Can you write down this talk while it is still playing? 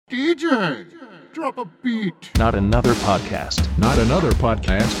DJ, drop a beat. Not another podcast. Not another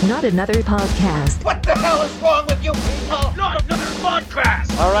podcast. Not another podcast. What the hell is wrong with you people? Not another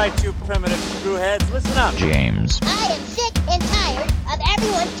podcast! All right, you primitive screwheads, listen up. James. I am sick and tired of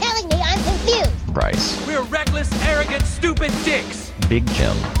everyone telling me I'm confused. Bryce. We're reckless, arrogant, stupid dicks. Big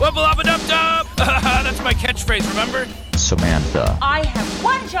Jim. Wubble up a dub dub. That's my catchphrase, remember? Samantha. I have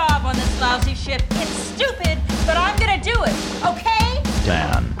one job on this lousy ship. It's stupid, but I'm gonna do it, okay?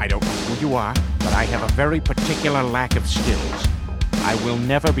 Dan. I don't know who you are, but I have a very particular lack of skills. I will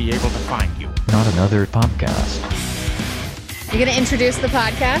never be able to find you. Not another podcast. You're gonna introduce the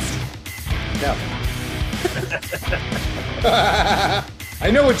podcast? No.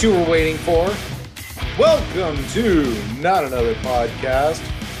 I know what you were waiting for. Welcome to Not Another Podcast.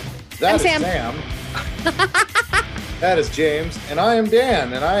 That I'm is Sam. That is James. And I am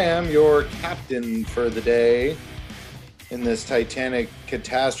Dan. And I am your captain for the day in this titanic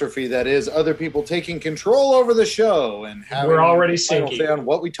catastrophe that is other people taking control over the show and having we're already sinking on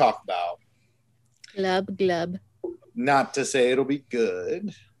what we talk about. Glub, glub. Not to say it'll be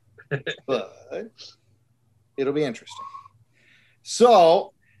good, but it'll be interesting.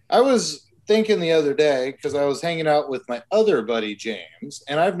 So I was thinking the other day, because I was hanging out with my other buddy James,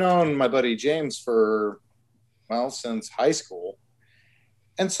 and I've known my buddy James for, well, since high school.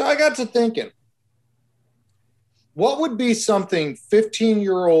 And so I got to thinking, what would be something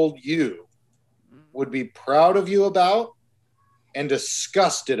 15-year-old you would be proud of you about and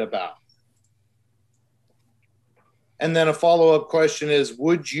disgusted about? And then a follow-up question is,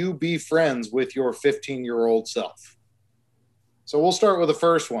 would you be friends with your 15-year-old self? So we'll start with the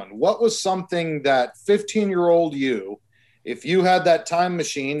first one. What was something that 15-year-old you, if you had that time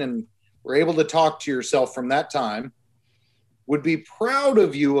machine and were able to talk to yourself from that time, would be proud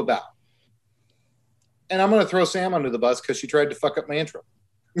of you about? And I'm going to throw Sam under the bus because she tried to fuck up my intro.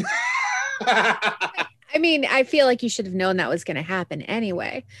 I mean, I feel like you should have known that was going to happen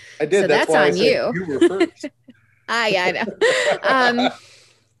anyway. I did. So that's on why I said you. You were first. Yeah, I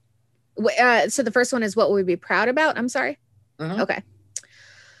know. So the first one is what would we be proud about? I'm sorry. Mm-hmm. Okay.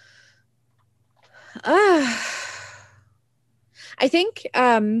 I think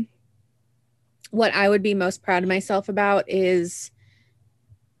what I would be most proud of myself about is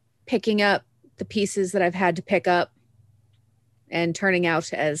picking up the pieces that I've had to pick up and turning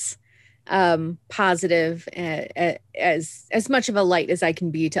out as positive as much of a light as I can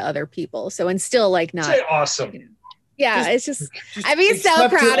be to other people. So, and still like not say awesome. You know, yeah, it's just I'd be so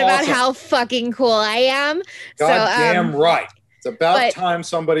proud about how fucking cool I am. Goddamn right. It's about time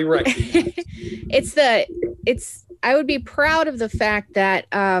somebody recognized. I would be proud of the fact that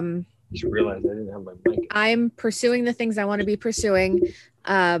just realized I didn't have my mic. I'm pursuing the things I want to be pursuing.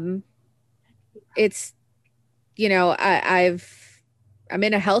 It's, you know, I'm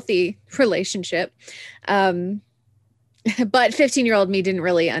in a healthy relationship. But 15-year-old me didn't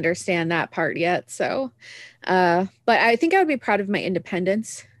really understand that part yet. So, but I think I would be proud of my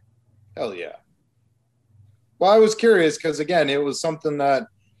independence. Hell yeah. Well, I was curious because, again, it was something that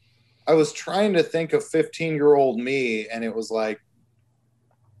I was trying to think of 15-year-old me, and it was like,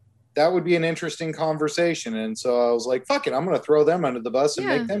 that would be an interesting conversation. And so I was like, fuck it, I'm going to throw them under the bus and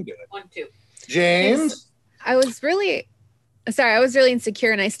make them do it. 1, 2. James? I was really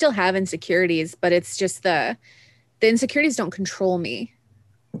insecure, and I still have insecurities, but it's just the insecurities don't control me.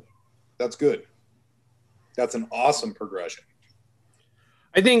 That's good. That's an awesome progression.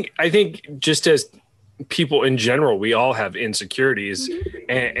 I think just as people in general, we all have insecurities.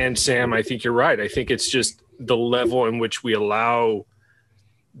 Mm-hmm. And Sam, I think you're right. I think it's just the level in which we allow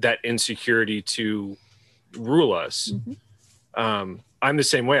that insecurity to rule us. Mm-hmm. I'm the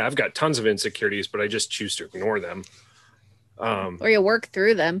same way. I've got tons of insecurities, but I just choose to ignore them. Or you work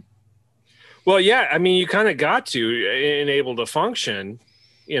through them. Well, yeah. I mean, you kind of got to enable to function,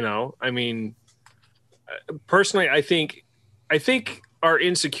 you know. I mean, personally, I think our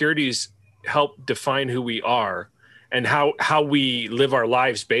insecurities help define who we are and how we live our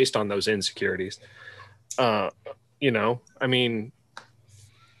lives based on those insecurities. You know, I mean,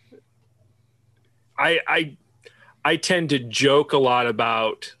 I tend to joke a lot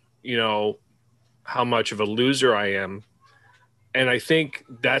about, you know, how much of a loser I am. And I think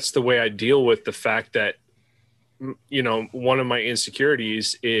that's the way I deal with the fact that, you know, one of my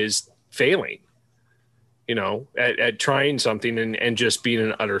insecurities is failing, you know, at trying something and just being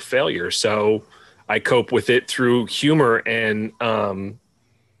an utter failure. So I cope with it through humor and,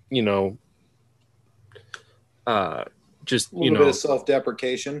 you know, just, a little bit of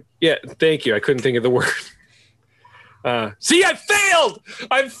self-deprecation. Yeah. Thank you. I couldn't think of the word. See, I failed.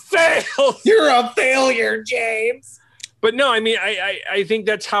 You're a failure, James. But no, I mean, I think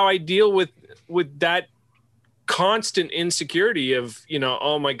that's how I deal with that constant insecurity of, you know,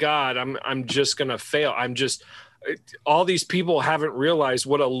 oh my God, I'm just gonna fail. All these people haven't realized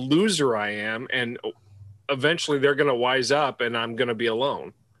what a loser I am, and eventually they're gonna wise up, and I'm gonna be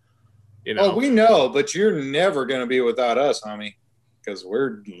alone. You know, well, we know, but you're never gonna be without us, homie, because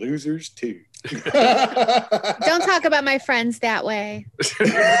we're losers too. Don't talk about my friends that way.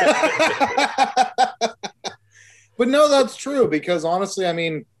 But no, that's true, because honestly, I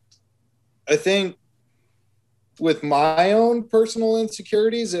mean, I think with my own personal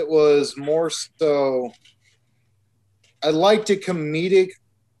insecurities, it was more so I liked a comedic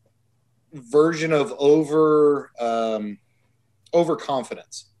version of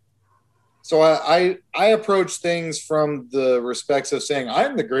overconfidence. So I approach things from the respects of saying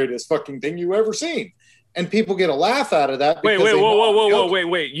I'm the greatest fucking thing you ever seen, and people get a laugh out of that. Wait,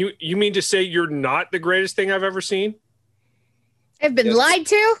 whoa. You mean to say you're not the greatest thing I've ever seen? I've been lied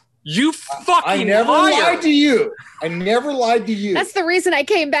to. You fucking I never liar. lied to you. I never lied to you. That's the reason I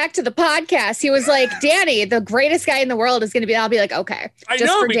came back to the podcast. He was like, Danny, the greatest guy in the world is going to be, I'll be like, okay. I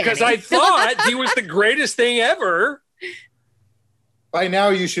know, because Danny. I thought he was the greatest thing ever. By now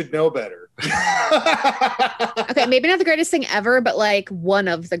you should know better. Okay, maybe not the greatest thing ever, but like one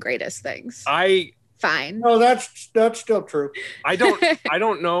of the greatest things. Fine. No, that's still true. I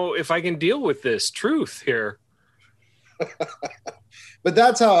don't know if I can deal with this truth here. But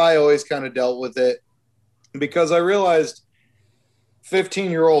that's how I always kind of dealt with it, because I realized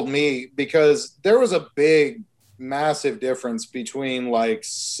 15-year-old me, because there was a big, massive difference between like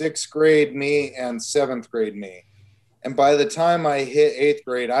 6th grade me and 7th grade me. And by the time I hit 8th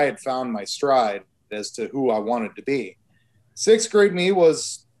grade, I had found my stride as to who I wanted to be. 6th grade me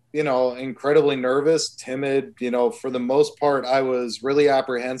was, you know, incredibly nervous, timid. You know, for the most part, I was really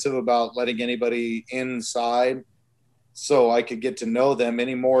apprehensive about letting anybody inside so I could get to know them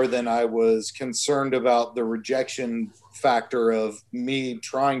any more than I was concerned about the rejection factor of me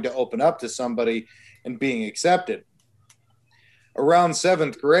trying to open up to somebody and being accepted. Around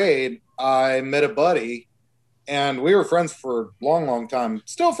 7th grade, I met a buddy, and we were friends for a long, long time.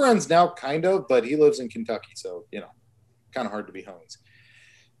 Still friends now, kind of, but he lives in Kentucky, so, you know, kind of hard to be homies.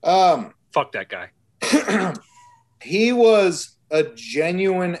 Fuck that guy. He was a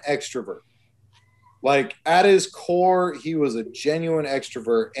genuine extrovert. Like, at his core, he was a genuine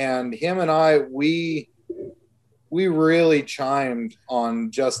extrovert. And him and I, we really chimed on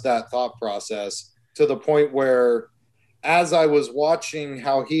just that thought process, to the point where, as I was watching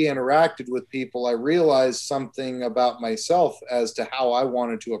how he interacted with people, I realized something about myself as to how I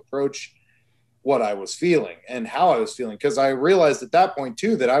wanted to approach what I was feeling and how I was feeling. Because I realized at that point,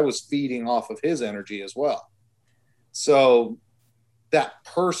 too, that I was feeding off of his energy as well. So that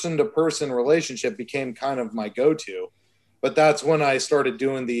person-to-person relationship became kind of my go-to. But that's when I started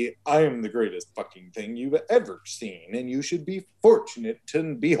doing I am the greatest fucking thing you've ever seen, and you should be fortunate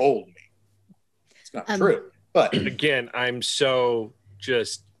to behold me. It's not true. But again, I'm so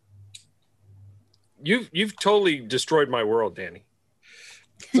just you've totally destroyed my world, Danny.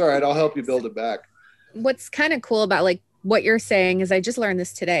 It's all right. I'll help you build it back. What's kind of cool about like what you're saying is I just learned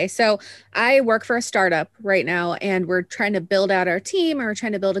this today. So I work for a startup right now, and we're trying to build out our team, or we're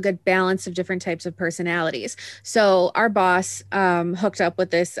trying to build a good balance of different types of personalities. So our boss hooked up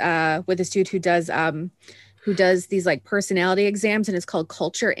with this dude who does these like personality exams, and it's called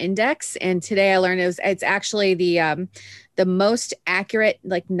Culture Index. And today I learned it's actually the most accurate,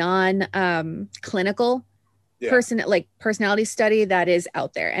 like non-clinical personality study that is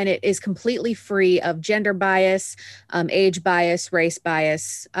out there. And it is completely free of gender bias, age bias, race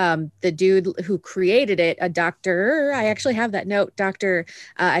bias. The dude who created it, a doctor, I actually have that note, doctor,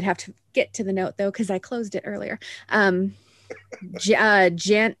 I'd have to get to the note though, because I closed it earlier.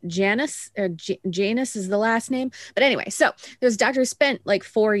 Janus is the last name. But anyway, so this doctor spent like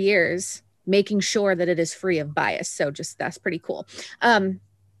 4 years making sure that it is free of bias. So just, that's pretty cool.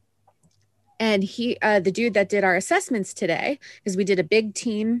 And he, the dude that did our assessments today, because we did a big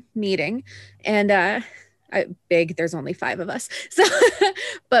team meeting, and there's only 5 of us. So,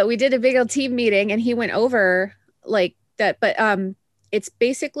 but we did a big old team meeting, and he went over like that. But it's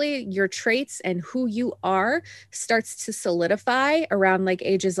basically your traits and who you are starts to solidify around like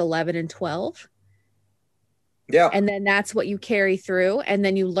ages 11 and 12. Yeah. And then that's what you carry through. And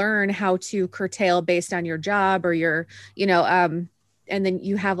then you learn how to curtail based on your job or your, and then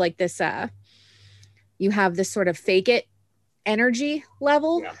you have like this, you have this sort of fake it energy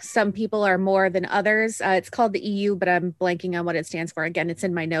level. Yeah. Some people are more than others. It's called the EU, but I'm blanking on what it stands for. Again, it's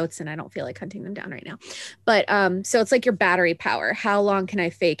in my notes and I don't feel like hunting them down right now. But so it's like your battery power. How long can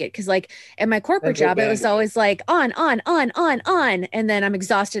I fake it? Because like in my corporate job, it was always like on. And then I'm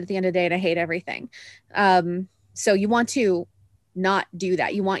exhausted at the end of the day and I hate everything. So you want to not do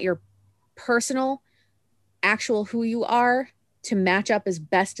that. You want your personal, actual who you are to match up as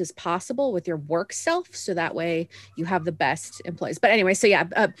best as possible with your work self. So that way you have the best employees. But anyway, so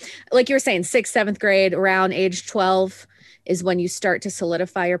yeah, like you were saying, 6th, 7th grade, around age 12 is when you start to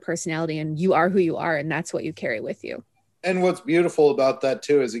solidify your personality and you are who you are. And that's what you carry with you. And what's beautiful about that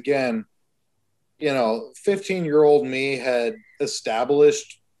too is, again, 15-year-old me had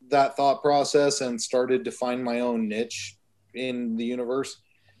established that thought process and started to find my own niche in the universe.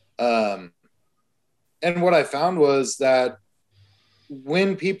 And what I found was that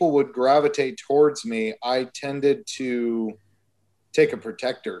when people would gravitate towards me, I tended to take a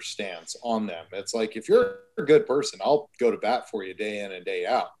protector stance on them. It's like, if you're a good person, I'll go to bat for you day in and day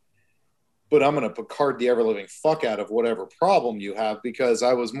out. But I'm going to Picard the ever-living fuck out of whatever problem you have, because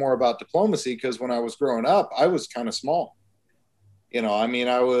I was more about diplomacy, because when I was growing up, I was kind of small.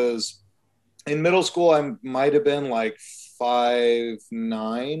 I was in middle school, I might have been like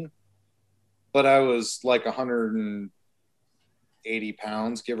 5'9", but I was like 180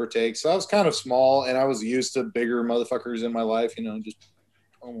 pounds, give or take. So I was kind of small, and I was used to bigger motherfuckers in my life, just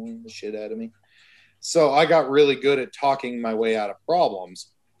pulling the shit out of me. So I got really good at talking my way out of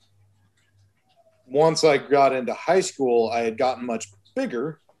problems. Once I got into high school, I had gotten much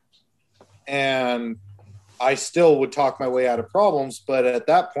bigger, and I still would talk my way out of problems. But at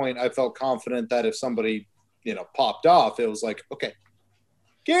that point, I felt confident that if somebody, popped off, it was like, okay,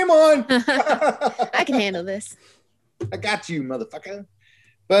 game on. I can handle this. I got you, motherfucker.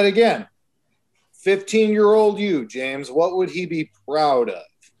 But again, 15-year-old you, James, what would he be proud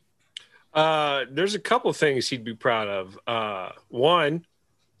of? There's a couple things he'd be proud of. One,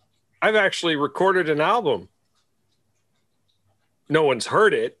 I've actually recorded an album. No one's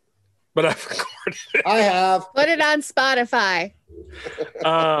heard it, but I've recorded it. I have. Put it on Spotify.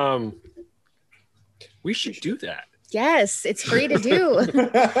 We should do that. Yes, it's free to do.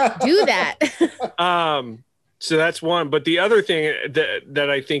 Do that. So that's one. But the other thing that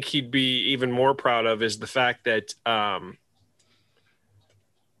I think he'd be even more proud of is the fact that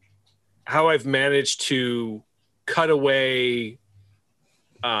how I've managed to cut away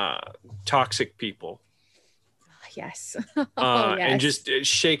toxic people. Yes. Yes. And just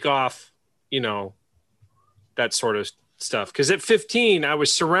shake off, that sort of stuff. Because at 15, I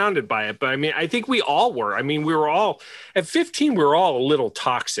was surrounded by it. But I think we all were. We were all at 15. We were all a little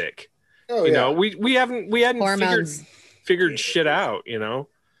toxic. Oh, yeah. We hadn't figured shit out.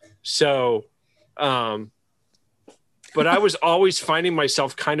 So, but I was always finding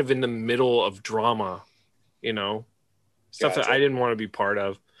myself kind of in the middle of drama. Stuff that I didn't want to be part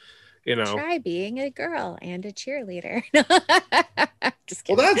of. Try being a girl and a cheerleader. Just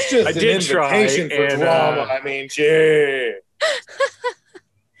kidding. Well, that's just I an did invitation try, for and, drama. Gee.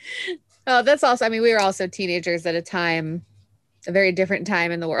 Oh, that's also, we were also teenagers at a very different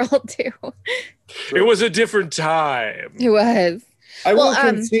time in the world too. It was a different time. It was. I will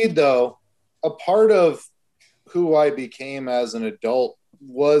concede, though, a part of who I became as an adult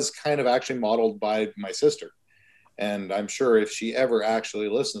was kind of actually modeled by my sister. And I'm sure if she ever actually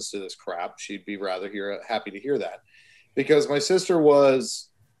listens to this crap, she'd be happy to hear that. Because my sister was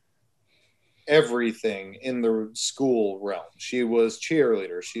everything in the school realm. She was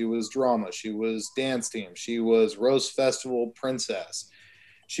cheerleader. She was drama. She was dance team. She was roast festival princess.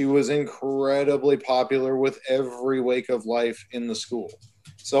 She was incredibly popular with every wake of life in the school.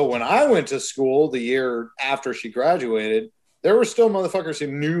 So when I went to school the year after she graduated, there were still motherfuckers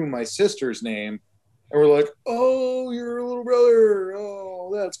who knew my sister's name and were like, "Oh, you're a little brother.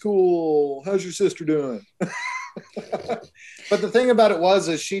 Oh, that's cool. How's your sister doing?" But the thing about it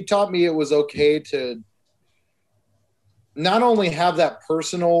is she taught me it was okay to not only have that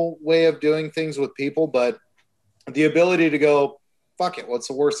personal way of doing things with people, but the ability to go, fuck it, what's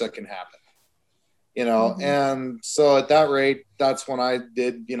the worst that can happen? Mm-hmm. And so at that rate, that's when I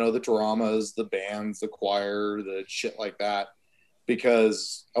did, the dramas, the bands, the choir, the shit like that.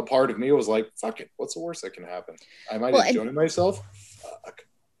 Because a part of me was like, fuck it, what's the worst that can happen? I might enjoy myself. Fuck.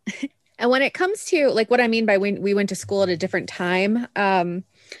 And when it comes to like what I mean by when we went to school at a different time,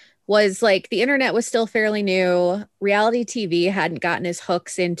 was like the internet was still fairly new. Reality TV hadn't gotten its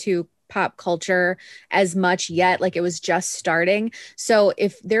hooks into pop culture as much yet. Like it was just starting. So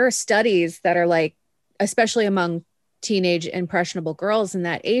if there are studies that are like, especially among teenage impressionable girls in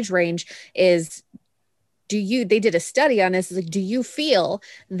that age range, is they did a study on this. Like, do you feel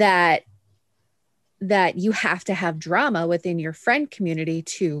that you have to have drama within your friend community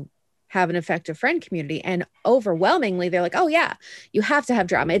to have an effective friend community? And overwhelmingly, they're like, oh yeah, you have to have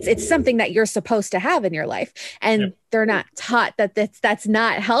drama. It's something that you're supposed to have in your life. And they're not taught that that's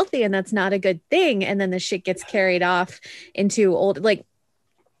not healthy and that's not a good thing. And then the shit gets carried off into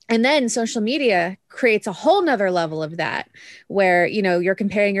and then social media creates a whole nother level of that where, you're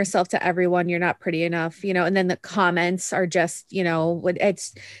comparing yourself to everyone. You're not pretty enough, and then the comments are just,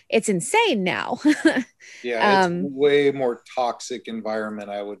 it's insane now. Yeah. It's way more toxic environment,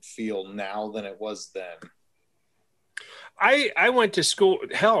 I would feel now than it was then. I went to school.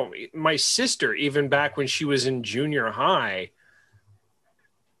 Hell, my sister, even back when she was in junior high,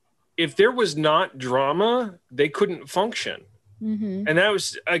 if there was not drama, they couldn't function. Mm-hmm. And that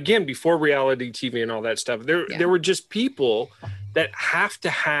was, again, before reality TV and all that stuff. There were just people that have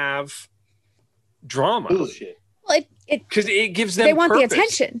to have drama. Bullshit. Well, because it gives them. They want purpose. the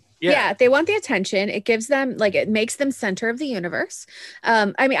attention. Yeah, they want the attention. It gives them, it makes them center of the universe.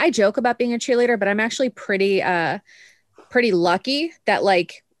 I mean, I joke about being a cheerleader, but I'm actually pretty lucky that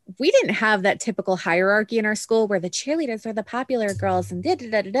we didn't have that typical hierarchy in our school where the cheerleaders are the popular girls and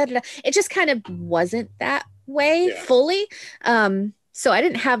it just kind of wasn't that way fully. So I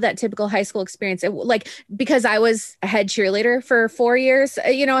didn't have that typical high school experience. Because I was a head cheerleader for 4 years,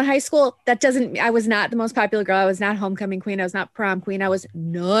 in high school, I was not the most popular girl. I was not homecoming queen. I was not prom queen. I was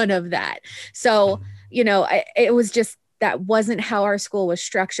none of that. So, it was just, that wasn't how our school was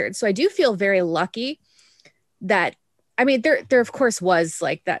structured. So I do feel very lucky that, I mean, there of course was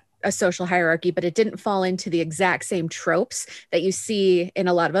a social hierarchy, but it didn't fall into the exact same tropes that you see in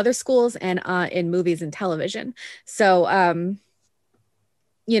a lot of other schools and in movies and television. So,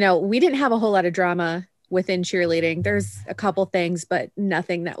 we didn't have a whole lot of drama within cheerleading. There's a couple things, but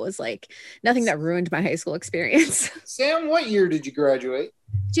nothing that ruined my high school experience. Sam, what year did you graduate?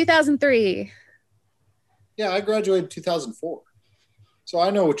 2003. Yeah, I graduated 2004. So I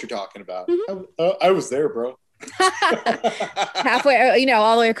know what you're talking about. Mm-hmm. I was there, bro. Halfway,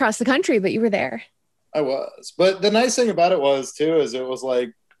 all the way across the country, but you were there. I was. But the nice thing about it was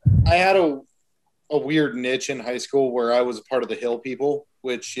I had a weird niche in high school where I was a part of the Hill people,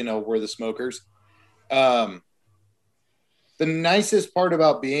 which, were the smokers. The nicest part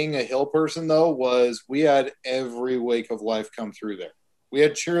about being a Hill person, though, was we had every wake of life come through there. We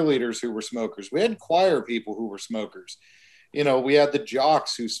had cheerleaders who were smokers. We had choir people who were smokers. We had the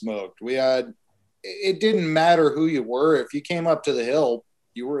jocks who smoked. It didn't matter who you were. If you came up to the Hill,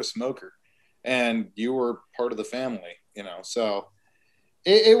 you were a smoker and you were part of the family, so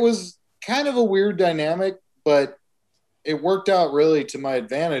it was kind of a weird dynamic, but it worked out really to my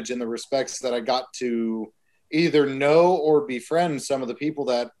advantage in the respects that I got to either know or befriend some of the people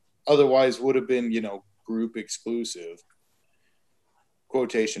that otherwise would have been, group exclusive.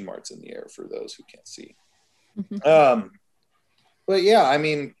 Quotation marks in the air for those who can't see. But yeah, I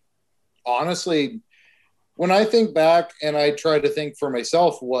mean, honestly, when I think back and I try to think for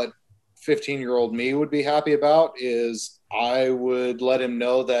myself what 15-year-old me would be happy about is I would let him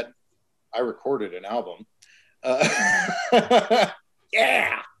know that I recorded an album.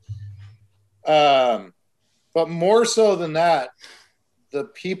 Yeah. But more so than that, the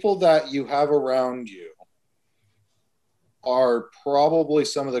people that you have around you are probably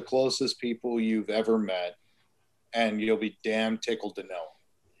some of the closest people you've ever met, and you'll be damn tickled to know.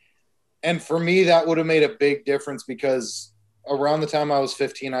 And for me, that would have made a big difference because around the time I was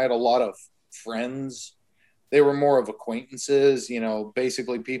 15, I had a lot of friends. They were more of acquaintances,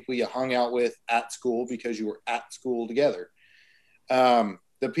 basically people you hung out with at school because you were at school together.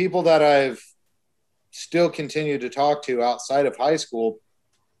 The people that I've still continued to talk to outside of high school,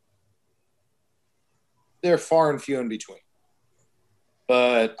 they're far and few in between.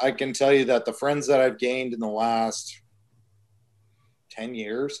 But I can tell you that the friends that I've gained in the last 10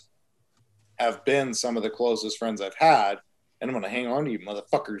 years have been some of the closest friends I've had. And I'm going to hang on to you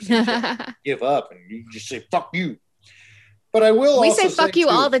motherfuckers and give up and you just say, fuck you. But I will also say fuck you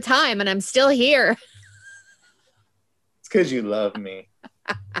all the time and I'm still here. It's because you love me.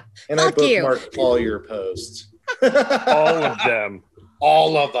 And I bookmark all your posts. All of them.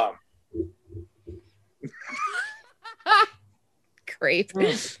 All of them. Great.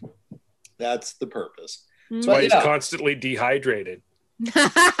 That's the purpose. That's why he's constantly dehydrated.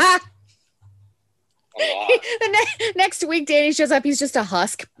 Next week, Danny shows up. He's just a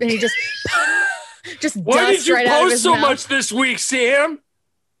husk, and he just Why did you right post so mouth. much this week, Sam?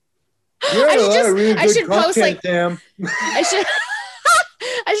 I should post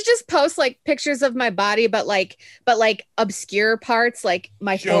I I should just post like pictures of my body, but like obscure parts, like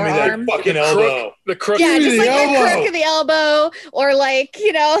my Show me that forearm. fucking elbow. The crook. Yeah, Give me just the like the elbow. crook of the elbow, or like,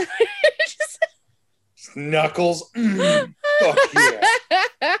 you know. Knuckles. Fuck yeah.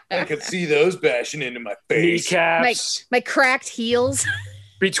 I could see those bashing into my face. Kneecaps. my cracked heels.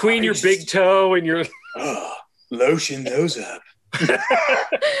 Between your big toe and your. Lotion those up.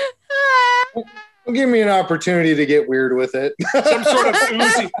 Well, give me an opportunity to get weird with it.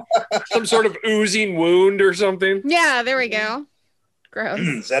 some sort of oozing wound or something. Yeah, there we go. Gross.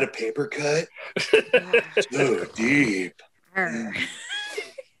 Is that a paper cut? So deep.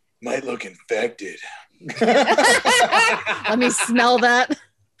 Might look infected. Let me smell that.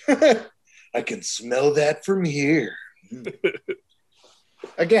 I can smell that from here.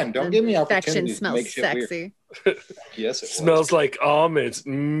 Again, don't give me Infection opportunities to make smells shit sexy. weird. Yes, it Smells like almonds.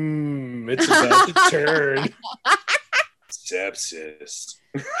 It's about to turn. Sepsis.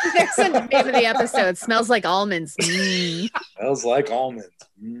 There's the name of the episode. Smells like almonds. Smells like almonds.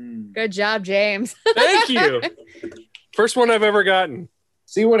 Good job, James. Thank you. First one I've ever gotten.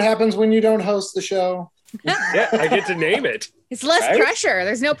 See what happens when you don't host the show? Yeah, I get to name it. It's less Right? pressure.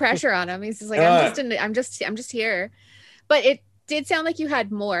 There's no pressure on him. He's just like, I'm just here. But it did sound like you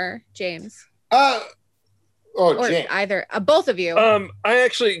had more, James. Or James. either both of you. I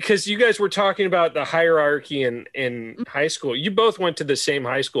actually, because you guys were talking about the hierarchy in high school. You both went to the same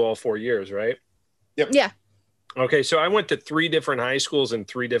high school all 4 years, right? Yep. Yeah. Okay, so I went to 3 different high schools in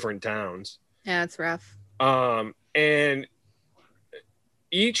 3 different towns. Yeah, it's rough. And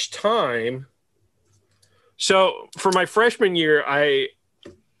each time, so for my freshman year, I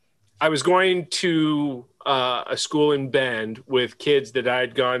was going to a school in Bend with kids that I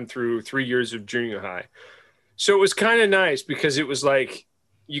had gone through 3 years of junior high. So it was kind of nice because it was like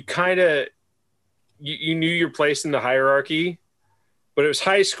you knew your place in the hierarchy, but it was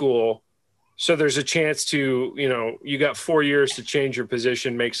high school. So there's a chance to, you got 4 years to change your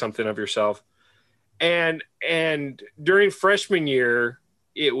position, make something of yourself. And during freshman year,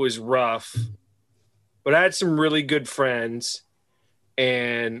 it was rough, but I had some really good friends.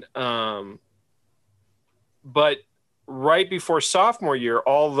 And, but right before sophomore year,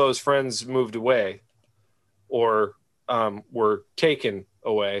 all those friends moved away or were taken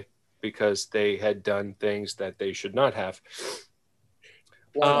away because they had done things that they should not have.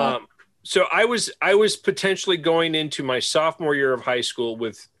 So I was potentially going into my sophomore year of high school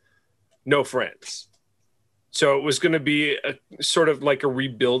with no friends. So it was going to be a sort of like a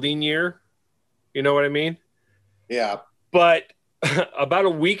rebuilding year. You know what I mean? Yeah. But about a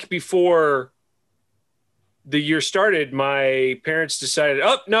week before the year started, my parents decided,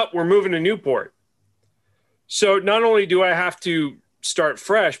 oh, no, we're moving to Newport. So not only do I have to start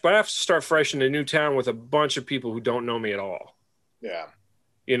fresh, but I have to start fresh in a new town with a bunch of people who don't know me at all. Yeah.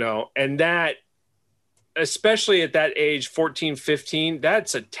 And that, especially at that age, 14, 15,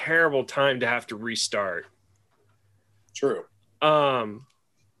 that's a terrible time to have to restart. True.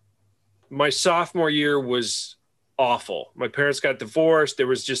 My sophomore year was awful. My parents got divorced. There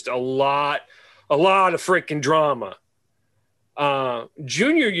was just a lot of freaking drama.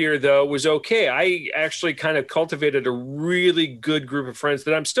 Junior year, though, was okay. I actually kind of cultivated a really good group of friends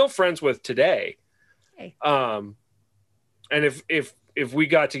that I'm still friends with today. Hey. And if we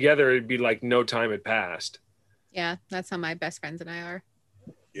got together, it'd be like no time had passed. Yeah, that's how my best friends and I are.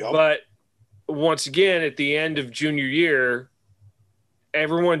 Yep. But once again, at the end of junior year,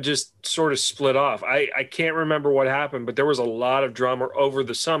 everyone just sort of split off. I can't remember what happened, but there was a lot of drama over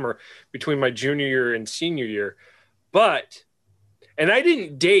the summer between my junior year and senior year. And I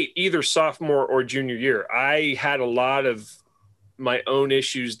didn't date either sophomore or junior year. I had a lot of my own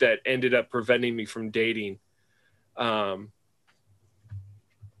issues that ended up preventing me from dating. And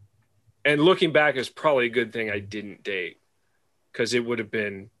looking back, it's probably a good thing I didn't date because it would have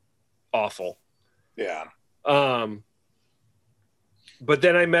been awful. Yeah. But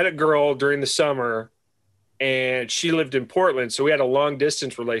then I met a girl during the summer and she lived in Portland. So we had a long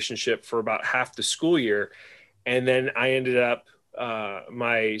distance relationship for about half the school year. And then I ended up,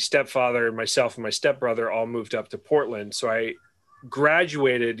 my stepfather, myself, and my stepbrother all moved up to Portland. So I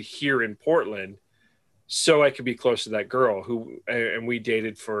graduated here in Portland so I could be close to that girl and we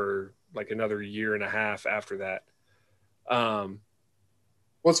dated for like another year and a half after that.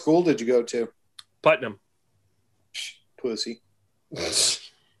 What school did you go to? Putnam. Pussy. Same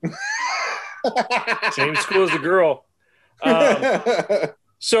school as the girl. But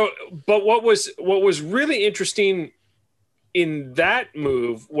what was really interesting in that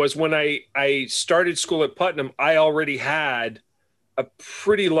move was when I started school at Putnam, I already had a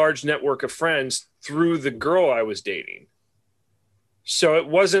pretty large network of friends through the girl I was dating. So it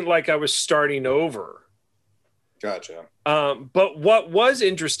wasn't like I was starting over. Gotcha. But what was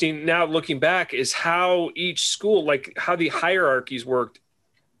interesting now looking back is how each school, like how the hierarchies worked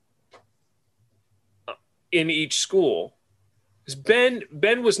in each school. 'Cause Bend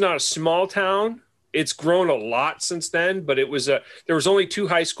was not a small town. It's grown a lot since then, but there was only 2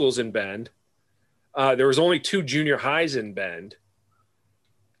 high schools in Bend. There was only 2 junior highs in Bend.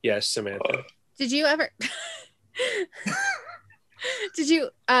 Yes, Samantha. Did you ever did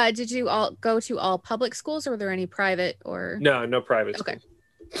you all go to all public schools, or were there any private or No private okay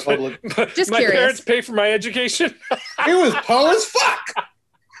schools. Public. Just my curious. parents pay for my education. It was poor as fuck.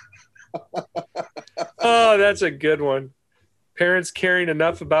 Oh, that's a good one. Parents caring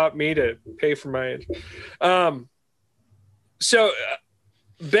enough about me to pay for my so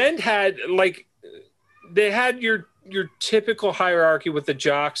Bend had they had your typical hierarchy with the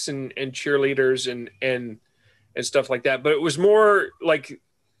jocks and cheerleaders and stuff like that, but it was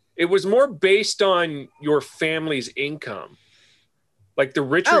more based on your family's income. Like the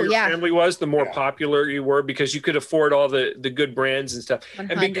richer your family was, the more popular you were, because you could afford all the good brands and stuff.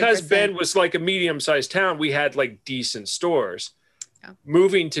 100%. And because Bend was like a medium-sized town, we had like decent stores. Yeah.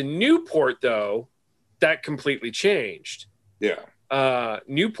 Moving to Newport, though, that completely changed. Yeah.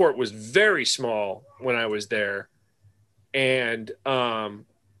 Newport was very small when I was there. And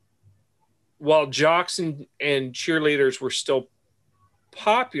while jocks and cheerleaders were still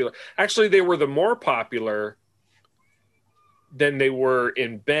popular, actually they were the more popular than they were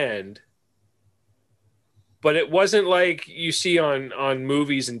in Bend, but it wasn't like you see on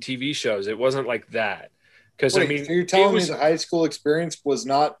movies and TV shows. It wasn't like that. Because I mean, so you're telling me the high school experience was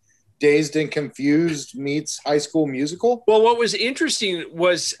not Dazed and Confused meets High School Musical? Well, what was interesting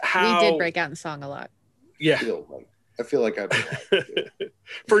was how we did break out in song a lot. Yeah, I feel like I've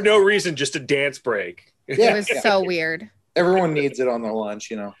for no reason, just a dance break. Yeah, it was so weird. Everyone needs it on their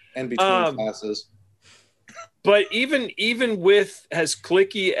lunch, and between classes. But even with as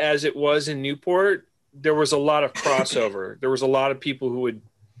cliquey as it was in Newport, there was a lot of crossover. There was a lot of people who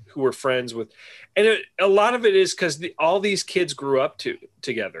were friends with, and a lot of it is because all these kids grew up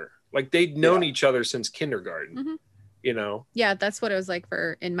together. Like they'd known each other since kindergarten. Mm-hmm. Yeah, that's what it was like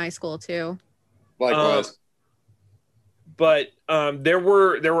in my school too. Likewise. But there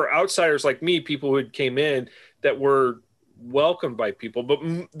were outsiders like me, people who came in that were welcomed by people, but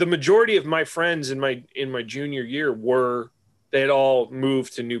the majority of my friends in my junior year they had all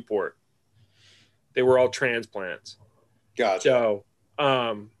moved to Newport. They were all transplants. Gotcha. So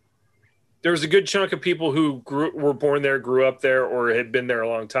there was a good chunk of people who were born there, grew up there, or had been there a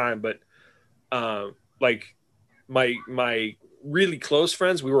long time. But like my really close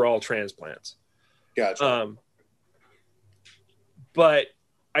friends, we were all transplants. Gotcha. But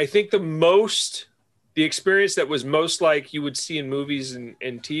I think the experience that was most like you would see in movies and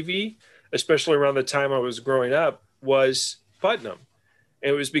TV, especially around the time I was growing up, was Putnam.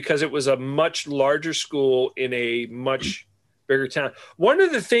 And it was because it was a much larger school in a much bigger town. One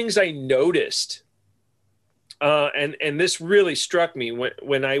of the things I noticed, and this really struck me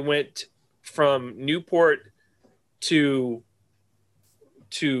when I went from Newport to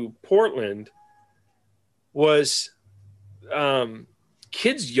Portland, was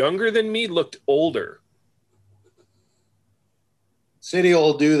kids younger than me looked older. City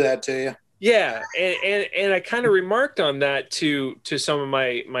will do that to you. Yeah, and I kind of remarked on that to some of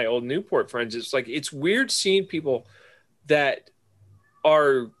my old Newport friends. It's like, it's weird seeing people that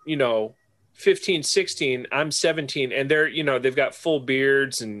are 15, 16. I'm 17, and they're they've got full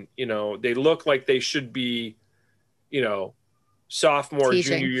beards, and they look like they should be sophomore,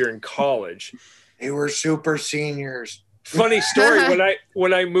 junior year in college. They were super seniors. Funny story.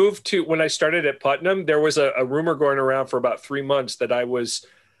 when I started at Putnam, there was a rumor going around for about 3 months that I was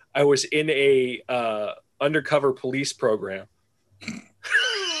in a undercover police program.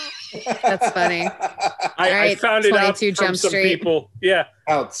 That's funny. I found it out from some people. Yeah.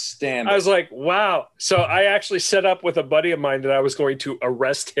 Outstanding. I was like, wow. So I actually set up with a buddy of mine that I was going to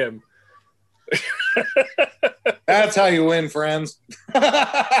arrest him. That's how you win, friends.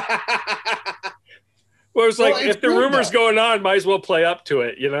 Well, it was like, if the rumor's going on, might as well play up to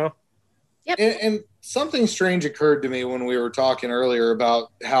it, Yep. And something strange occurred to me when we were talking earlier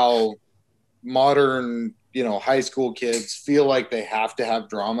about how modern, high school kids feel like they have to have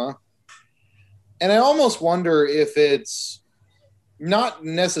drama. And I almost wonder if it's not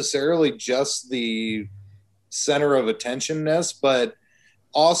necessarily just the center of attentionness, but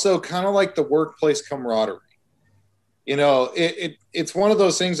also kind of like the workplace camaraderie. It's one of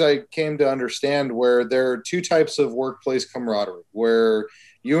those things I came to understand where there are 2 types of workplace camaraderie, where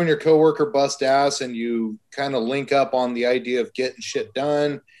you and your coworker bust ass and you kind of link up on the idea of getting shit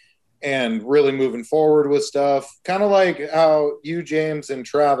done and really moving forward with stuff. Kind of like how you, James, and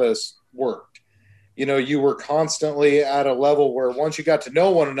Travis worked. You know, you were constantly at a level where once you got to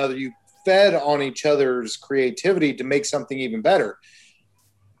know one another, you fed on each other's creativity to make something even better.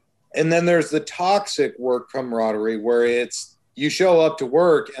 And then there's the toxic work camaraderie where it's you show up to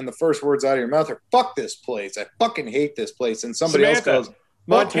work and the first words out of your mouth are, fuck this place. I fucking hate this place. And somebody Samantha, else goes,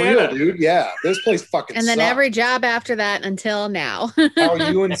 Montana. real, dude. Yeah, this place fucking And then sucks. every job after that until now. How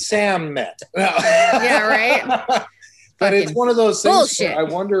you and Sam met. Yeah, right? But it's one of those things bullshit. where I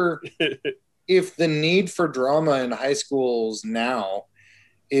wonder if the need for drama in high schools now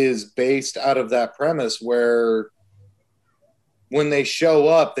is based out of that premise where when they show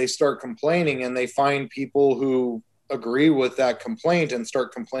up, they start complaining and they find people who agree with that complaint and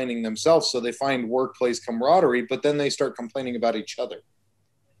start complaining themselves. So they find workplace camaraderie, but then they start complaining about each other.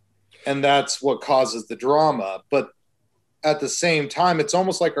 And that's what causes the drama. But at the same time, it's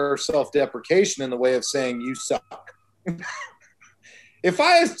almost like our self-deprecation in the way of saying, you suck. If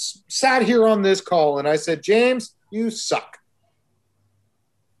I sat here on this call and I said, James, you suck.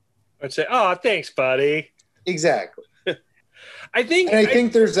 I'd say, oh, thanks, buddy. Exactly. I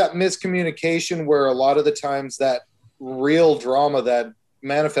think there's that miscommunication where a lot of the times that real drama that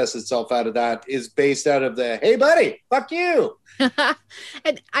manifests itself out of that is based out of the, hey, buddy, fuck you.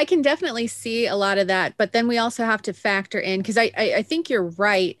 And I can definitely see a lot of that. But then we also have to factor in, because I think you're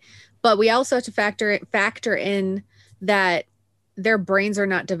right, but we also have to factor in that their brains are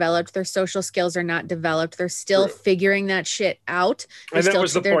not developed. Their social skills are not developed. They're still figuring that shit out. And that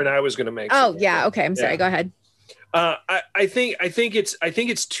was the point I was going to make. Oh, yeah. Okay. I'm sorry. Go ahead. I think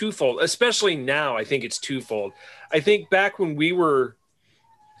it's twofold, especially now. I think it's twofold. I think back when we were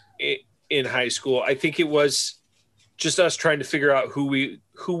in high school, I think it was just us trying to figure out who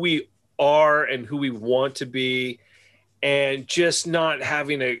we are and who we want to be, and just not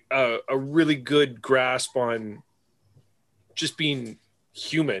having a really good grasp on just being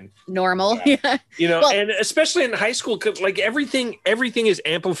human, normal. Yeah. You know, and especially in high school, 'cause like everything is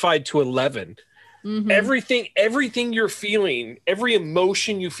amplified to 11. Mm-hmm. Everything you're feeling, every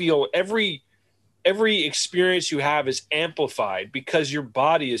emotion you feel, every experience you have is amplified because your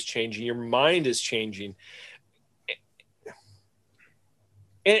body is changing, your mind is changing.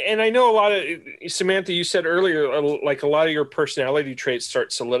 And I know a lot of, Samantha, you said earlier, like a lot of your personality traits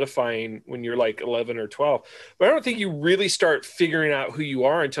start solidifying when you're like 11 or 12. But I don't think you really start figuring out who you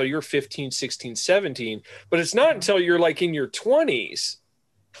are until you're 15, 16, 17. But it's not until you're like in your 20s.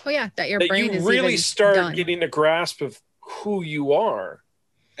 Oh, yeah, that your that brain you is really even start done. getting a grasp of who you are.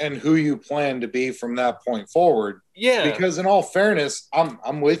 And who you plan to be from that point forward. Yeah. Because in all fairness,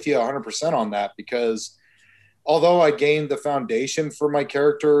 I'm with you 100% on that, because although I gained the foundation for my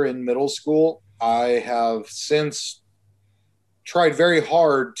character in middle school, I have since tried very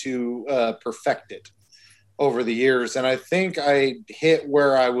hard to perfect it over the years. And I think I hit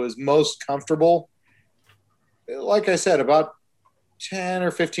where I was most comfortable, like I said, about 10 or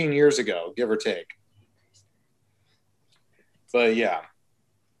 15 years ago, give or take. But yeah,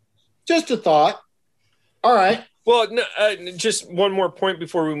 just a thought. All right. Well, no, just one more point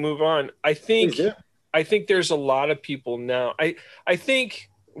before we move on. I think there's a lot of people now. I think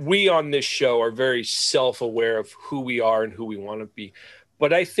we on this show are very self-aware of who we are and who we want to be.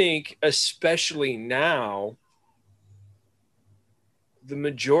 But I think especially now, the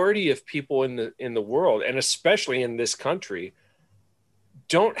majority of people in the world, and especially in this country,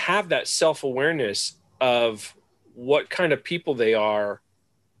 don't have that self-awareness of what kind of people they are,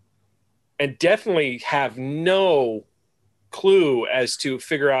 and definitely have no clue as to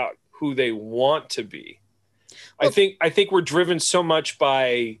figure out who they want to be. Well, I think we're driven so much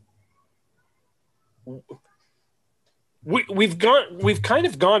by we've kind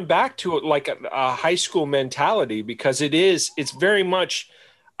of gone back to like a high school mentality, because it's very much,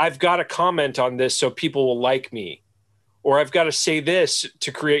 I've got to comment on this so people will like me, or I've got to say this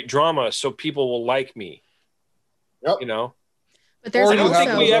to create drama so people will like me. Yep. You know? But there's or you also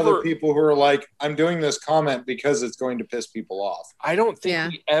have those other people who are like, I'm doing this comment because it's going to piss people off. I don't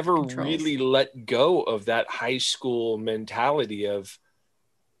think we ever really let go of that high school mentality of,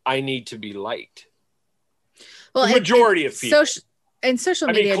 I need to be liked. Well, the majority of people. Social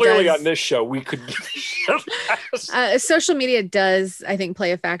media clearly does, on this show, we could. social media does, I think,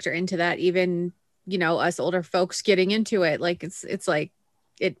 play a factor into that. Even, you know, us older folks getting into it, like it's like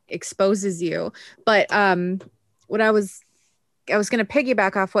it exposes you. But what I was going to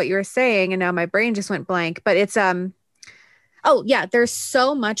piggyback off what you were saying, and now my brain just went blank. But it's there's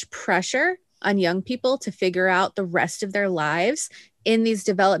so much pressure on young people to figure out the rest of their lives in these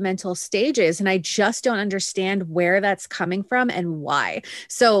developmental stages, and I just don't understand where that's coming from and why.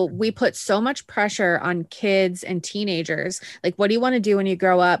 So we put so much pressure on kids and teenagers. Like, what do you want to do when you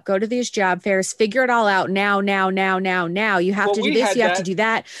grow up? Go to these job fairs, figure it all out now. You have to do this, you have to do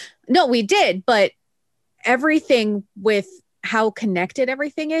that. No, we did, but everything with how connected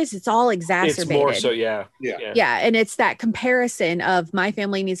everything is, it's all exacerbated. It's more so, yeah. And it's that comparison of my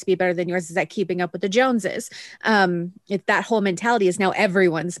family needs to be better than yours. Is that keeping up with the Joneses? It's that whole mentality is now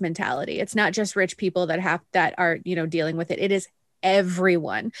everyone's mentality. It's not just rich people that are, you know, dealing with it. It is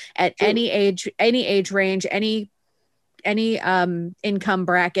everyone at any age range, any income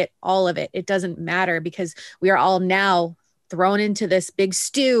bracket, all of it. It doesn't matter, because we are all now thrown into this big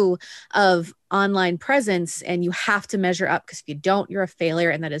stew of online presence, and you have to measure up, because if you don't, you're a failure,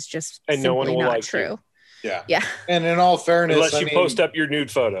 and that is just simply no one will not like true. You. Yeah. And in all fairness, unless you post up your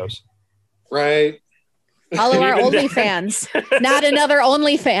nude photos, right? Follow our OnlyFans, not another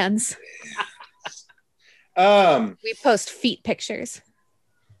OnlyFans. We post feet pictures.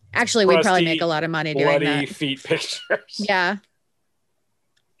 Actually, we'd probably make a lot of money doing that. Feet pictures. Yeah.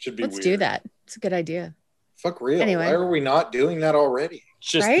 Should be. Let's weird. do that. It's a good idea. Fuck real. Anyway. Why are we not doing that already?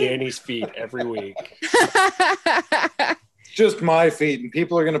 Just right? Danny's feet every week. Just my feet, and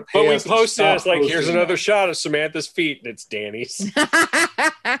people are going to pay But we us. post it as like, here's another that. shot of Samantha's feet, and it's Danny's.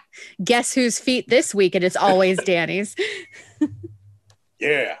 Guess whose feet this week? And it's always Danny's.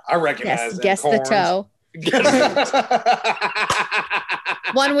 Yeah, I recognize that. Guess the toe.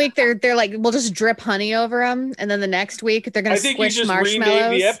 One week they're like, we'll just drip honey over them, and then the next week they're gonna squish marshmallows.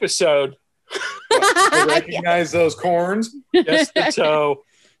 Renamed the episode. I recognize those corns. Guess the toe.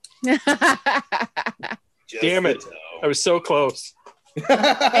 Just Damn it! I was so close.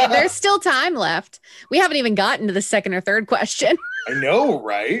 Hey, there's still time left. We haven't even gotten to the second or third question. I know,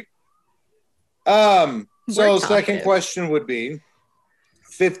 right? So second talkative. question would be,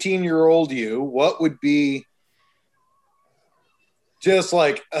 15-year-old you, what would be just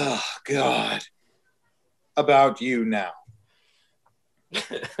like, oh God, about you now?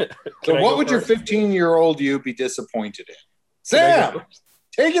 So what would your 15-year-old you be disappointed in? Sam,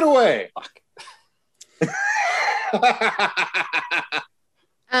 take it away.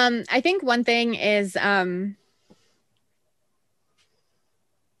 I think one thing is that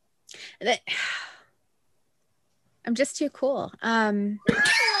I'm just too cool.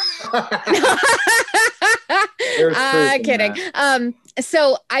 Kidding.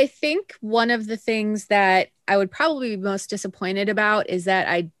 So I think one of the things that I would probably be most disappointed about is that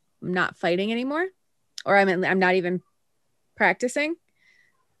I'm not fighting anymore, or I'm not even practicing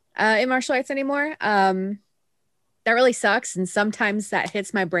in martial arts anymore. That really sucks, and sometimes that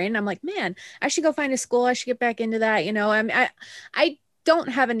hits my brain. I'm like, man, I should go find a school. I should get back into that. You know, I don't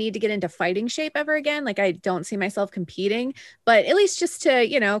have a need to get into fighting shape ever again. Like, I don't see myself competing, but at least just to,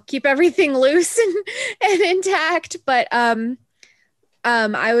 you know, keep everything loose and intact. But I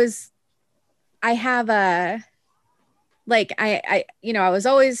was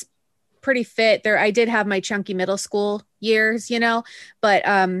always pretty fit there. I did have my chunky middle school years, you know, but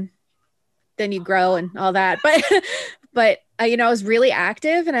then you grow and all that. But I was really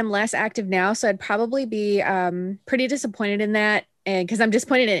active, and I'm less active now. So I'd probably be pretty disappointed in that. And because I'm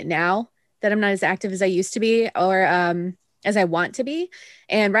disappointed in it now that I'm not as active as I used to be, or as I want to be.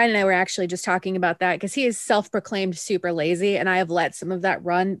 And Ryan and I were actually just talking about that, because he is self-proclaimed super lazy, and I have let some of that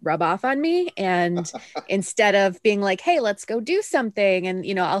rub off on me. And instead of being like, hey, let's go do something,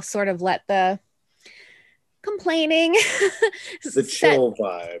 and I'll sort of let the complaining the chill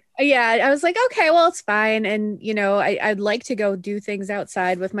vibe. Yeah, I was like, okay, well, it's fine. And I'd like to go do things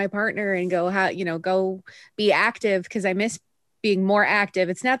outside with my partner and go be active, because I miss being more active.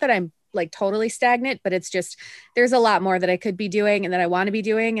 It's not that I'm like totally stagnant, but it's just there's a lot more that I could be doing and that I want to be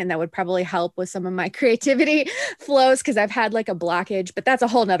doing, and that would probably help with some of my creativity flows, because I've had like a blockage, but that's a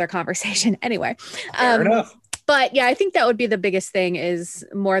whole nother conversation anyway. Fair enough. But yeah, I think that would be the biggest thing, is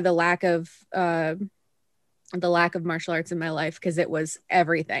more the lack of martial arts in my life, because it was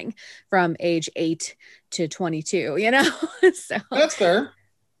everything from age 8 to 22, So that's fair.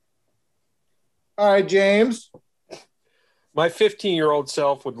 All right, James. My 15-year-old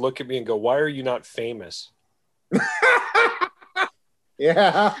self would look at me and go, why are you not famous?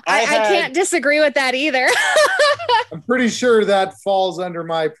 Yeah. I can't disagree with that either. I'm pretty sure that falls under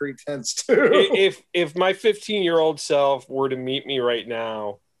my pretense too. If my 15-year-old self were to meet me right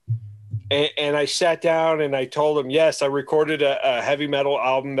now, and I sat down and I told him, yes, I recorded a heavy metal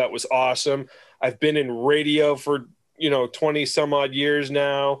album that was awesome. I've been in radio for 20 some odd years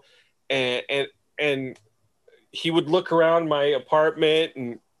now, and he would look around my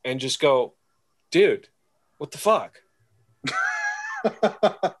apartment and just go, dude, what the fuck?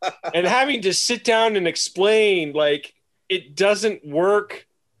 And having to sit down and explain, like, it doesn't work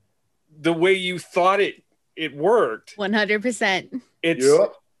the way you thought it worked. 100%.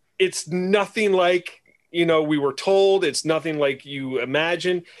 It's nothing like, we were told. It's nothing like you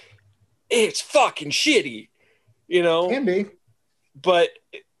imagine. It's fucking shitty, Can be. But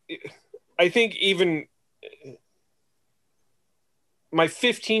I think even my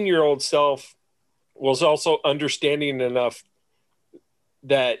 15-year-old self was also understanding enough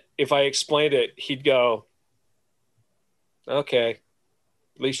that if I explained it, he'd go, okay,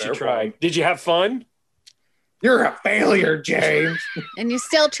 at least you tried. Did you have fun? You're a failure, James. And you're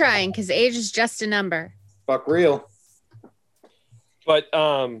still trying because age is just a number. Fuck real. But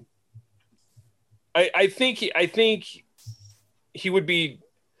I think he would be.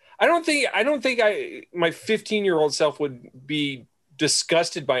 I don't think my 15-year-old self would be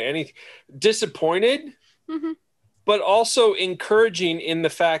disgusted by anything, disappointed, but also encouraging in the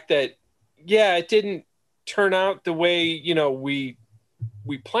fact that, yeah, it didn't turn out the way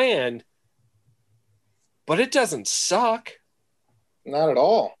we planned, but it doesn't suck. Not at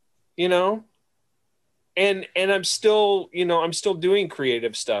all. And I'm still, I'm still doing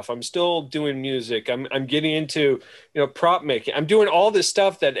creative stuff. I'm still doing music. I'm getting into, prop making. I'm doing all this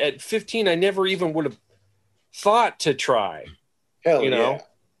stuff that at 15 I never even would have thought to try. Hell yeah.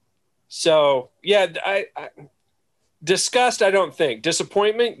 So yeah, I disgust. I don't think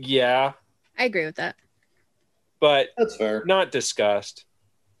disappointment. Yeah, I agree with that. But that's fair. Not disgust.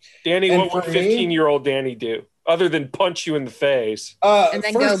 Danny, And what would for me- 15-year-old Danny do other than punch you in the face? And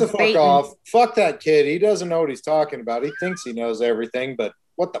then First go the fuck baiting. off. Fuck that kid. He doesn't know what he's talking about. He thinks he knows everything, but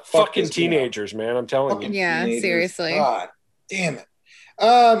what the fuck? Fucking does he know? teenagers, man. I'm telling Fucking you. Yeah, teenagers. seriously. God damn it.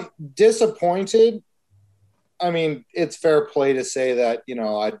 Disappointed. I mean, it's fair play to say that,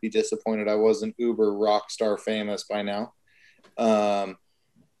 I'd be disappointed I wasn't uber rock star famous by now. But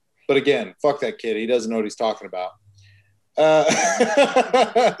again, fuck that kid. He doesn't know what he's talking about. I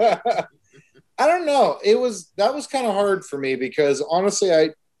don't know. That was kind of hard for me because honestly,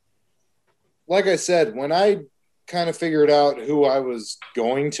 like I said, when I kind of figured out who I was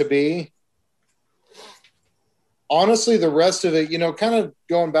going to be, honestly, the rest of it, kind of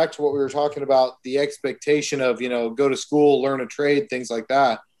going back to what we were talking about, the expectation of, go to school, learn a trade, things like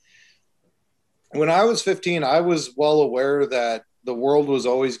that. When I was 15, I was well aware that the world was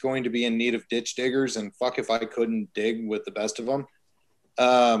always going to be in need of ditch diggers, and fuck if I couldn't dig with the best of them.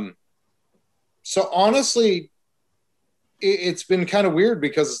 So honestly, it's been kind of weird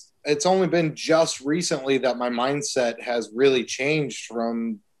because it's only been just recently that my mindset has really changed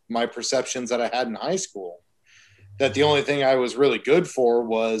from my perceptions that I had in high school. That the only thing I was really good for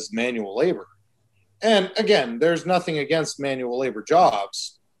was manual labor. And again, there's nothing against manual labor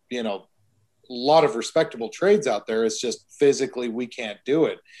jobs. A lot of respectable trades out there. It's just physically we can't do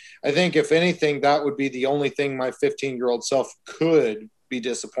it. I think if anything, that would be the only thing my 15-year-old self could be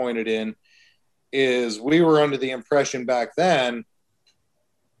disappointed in, is we were under the impression back then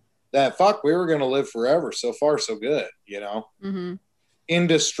that we were going to live forever. So far, so good,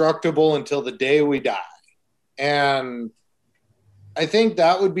 indestructible until the day we die. And I think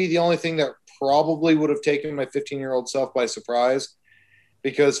that would be the only thing that probably would have taken my 15-year-old self by surprise,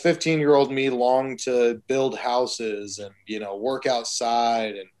 because 15-year-old me longed to build houses and, work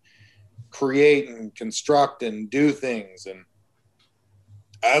outside and create and construct and do things. And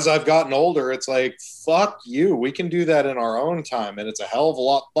as I've gotten older, it's like, fuck you. We can do that in our own time. And it's a hell of a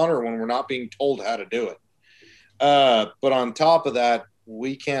lot funner when we're not being told how to do it. But on top of that,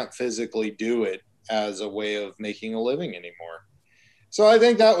 we can't physically do it as a way of making a living anymore. So I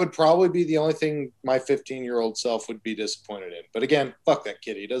think that would probably be the only thing my 15-year-old self would be disappointed in. But again, fuck that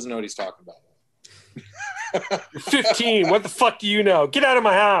kid. He doesn't know what he's talking about. You're 15. What the fuck do you know? Get out of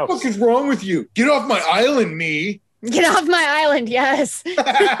my house. What the fuck is wrong with you? Get off my island, me. Get off my island, yes. By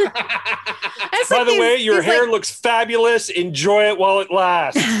the way, your hair looks fabulous. Enjoy it while it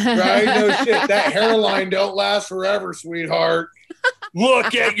lasts. Right? No shit. That hairline don't last forever, sweetheart.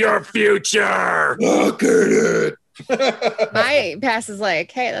 Look at your future. Look at it. My pass is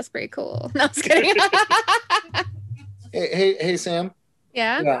like, hey, that's pretty cool. No, I was kidding. hey, Sam.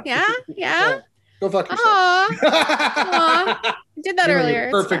 Yeah. Go fuck yourself. Aww. Did that earlier.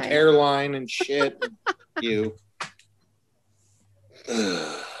 It's Perfect fine. hairline and shit. You.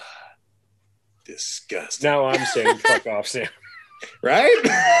 Disgusting. Now I'm saying fuck off, Sam. Right?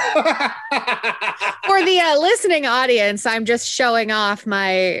 For the listening audience, I'm just showing off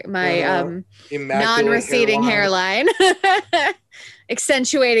my non-receding hairline.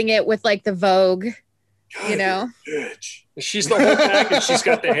 Accentuating it with like the Vogue, Bitch. She's the whole package. She's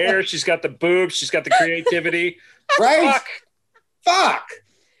got the hair, she's got the boobs, she's got the creativity. Right? Fuck. Fuck.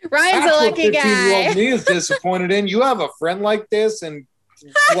 Ryan's That's a what lucky 15-year-old guy. me is disappointed in. You have a friend like this, and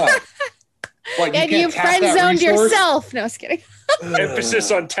what? What, And can't you tap friend that zoned resource? yourself. No, I was kidding.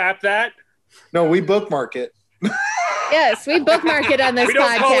 Emphasis on tap that. No, we bookmark it. Yes, we bookmark it on this We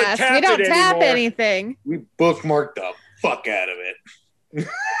don't call it podcast. tap We don't it tap anymore. anything We bookmark the fuck out of it.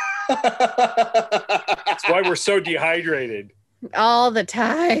 That's why we're so dehydrated. all the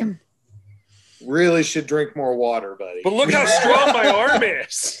time. Really should drink more water, buddy. But look how strong my arm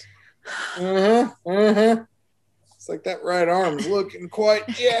is. It's like that right arm's looking quite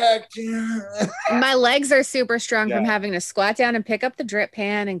jacked. My legs are super strong from Yeah. having to squat down and pick up the drip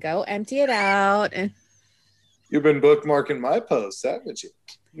pan and go empty it out. And You've been bookmarking my posts, haven't you?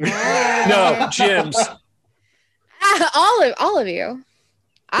 No, Jim's. all of you.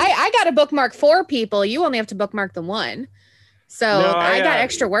 I got to bookmark 4 people. You only have to bookmark the one. So No, I got I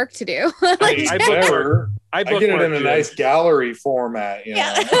extra work to do. I Whatever. I get it in a bookmarked nice yours. gallery format. You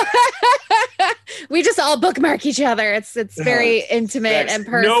know? We just all bookmark each other. It's very intimate and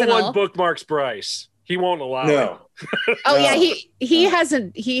personal. No one bookmarks Bryce. He won't allow it. No. Oh No. yeah, he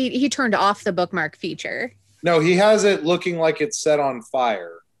hasn't he turned off the bookmark feature. No, he has it looking like it's set on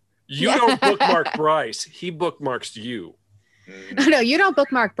fire. You don't bookmark Bryce. He bookmarks you. No, you don't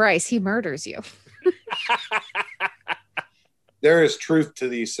bookmark Bryce. He murders you. There is truth to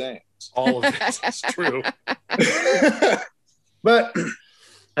these sayings. All of this is true. But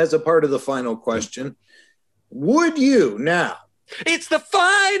as a part of the final question, would you now? It's the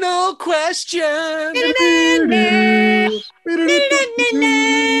final question.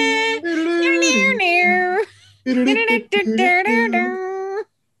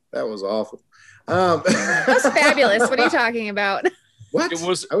 That was awful. That's fabulous. What are you talking about? What? It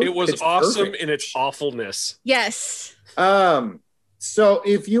was It's awesome perfect. in its awfulness. Yes. So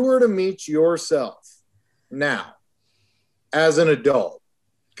if you were to meet yourself now as an adult,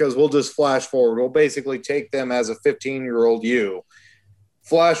 because we'll just flash forward, we'll basically take them as a 15-year-old you,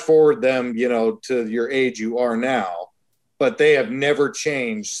 flash forward them, to your age you are now, but they have never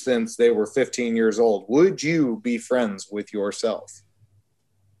changed since they were 15 years old. Would you be friends with yourself?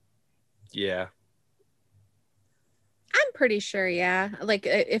 Yeah. I'm pretty sure, yeah. Like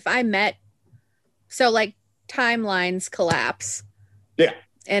if I met, so like timelines collapse. Yeah.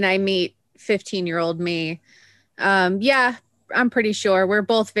 And I meet 15-year-old me. Yeah, I'm pretty sure we would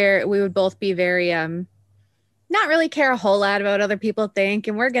both be very not really care a whole lot about what other people think,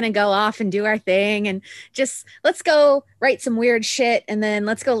 and we're gonna go off and do our thing and just let's go write some weird shit and then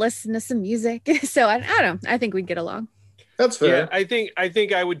let's go listen to some music. So I don't know. I think we'd get along. That's fair. Yeah, I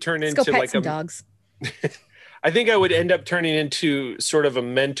think I would turn Let's go into pet like some a dogs. I think I would end up turning into sort of a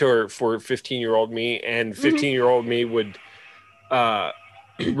mentor for 15-year-old me, and 15-year-old me would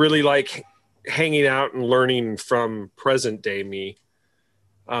really like hanging out and learning from present day me.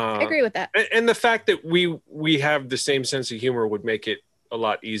 I agree with that. And the fact that we have the same sense of humor would make it a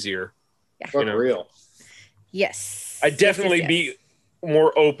lot easier. Fuck real. Yes. I'd definitely be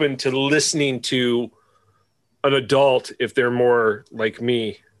more open to listening to an adult if they're more like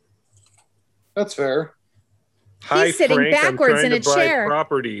me. That's fair. Hi, sitting Frank, I'm backwards trying in to a buy chair.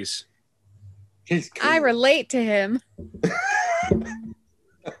 properties. He's I relate to him.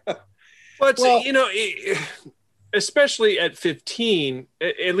 But especially at 15,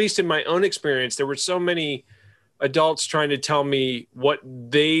 at least in my own experience, there were so many adults trying to tell me what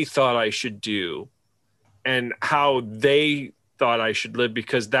they thought I should do and how they thought I should live,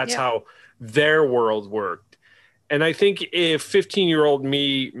 because that's how their world worked. And I think if 15-year-old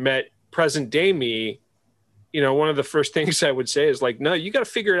me met present day me, one of the first things I would say is like, no, you got to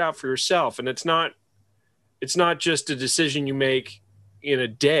figure it out for yourself. And it's not just a decision you make in a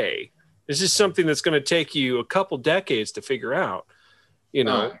day. This is something that's going to take you a couple decades to figure out.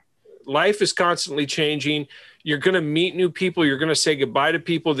 Life is constantly changing. You're going to meet new people. You're going to say goodbye to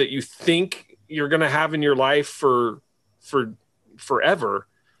people that you think you're going to have in your life for forever.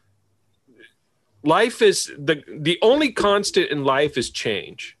 Life is the only constant in life is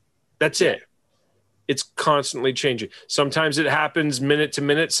change. That's it. It's constantly changing. Sometimes it happens minute to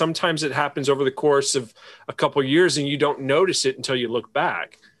minute. Sometimes it happens over the course of a couple of years and you don't notice it until you look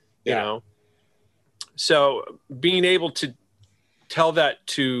back, you know? So being able to tell that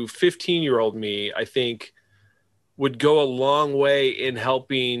to 15-year-old me, I think would go a long way in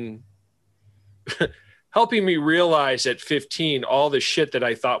helping me realize at 15, all the shit that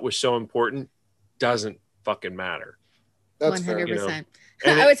I thought was so important doesn't fucking matter. That's 100%. fair.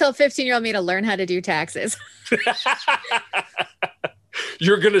 I would tell 15-year-old me to learn how to do taxes.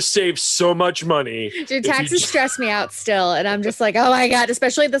 You're going to save so much money. Dude, taxes stress me out still. And I'm just like, oh my God,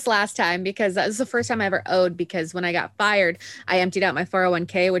 especially this last time, because that was the first time I ever owed, because when I got fired, I emptied out my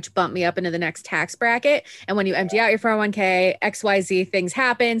 401k, which bumped me up into the next tax bracket. And when you empty out your 401k, XYZ things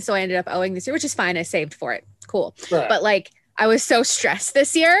happen. So I ended up owing this year, which is fine. I saved for it. Cool. Right. But like, I was so stressed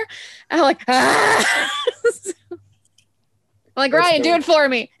this year. I'm like, I'm like, Ryan, do it for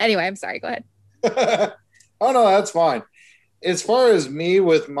me. Anyway, I'm sorry. Go ahead. Oh, no, that's fine. As far as me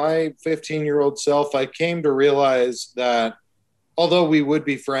with my 15-year-old self, I came to realize that although we would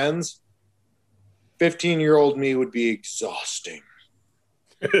be friends, 15-year-old me would be exhausting.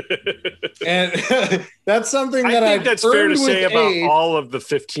 And that's something that I think that's fair to say about age. all of the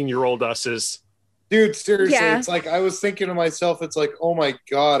 15-year-old us's. Dude, seriously, Yeah. It's like I was thinking to myself, it's like, oh my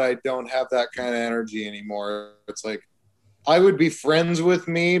God, I don't have that kind of energy anymore. It's like I would be friends with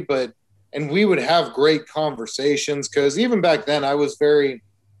me, and we would have great conversations, because even back then I was very,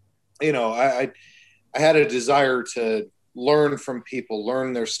 I had a desire to learn from people,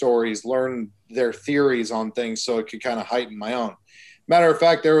 learn their stories, learn their theories on things so it could kind of heighten my own. Matter of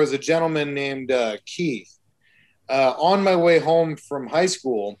fact, there was a gentleman named Keith. On my way home from high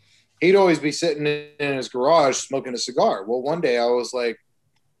school, he'd always be sitting in his garage smoking a cigar. Well, one day I was like,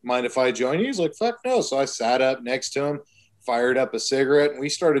 mind if I join you? He's like, fuck no. So I sat up next to him, fired up a cigarette, and we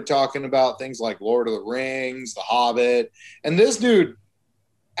started talking about things like Lord of the Rings, The Hobbit. And this dude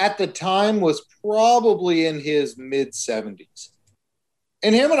at the time was probably in his mid-70s.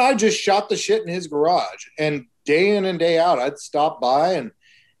 And him and I just shot the shit in his garage. And day in and day out, I'd stop by and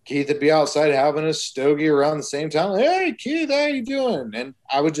Keith would be outside having a stogie around the same time. Like, hey, Keith, how you doing? And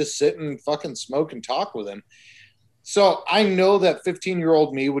I would just sit and fucking smoke and talk with him. So I know that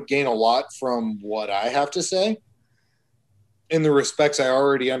 15-year-old me would gain a lot from what I have to say. In the respects, I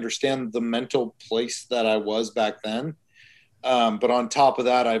already understand the mental place that I was back then. But on top of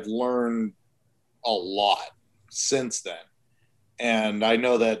that, I've learned a lot since then. And I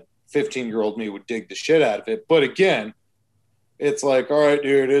know that 15-year-old me would dig the shit out of it. But again, it's like, all right,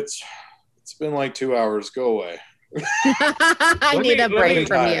 dude, it's been like 2 hours. Go away. I need a break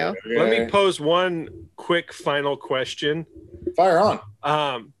from you. Okay? Let me pose one quick final question. Fire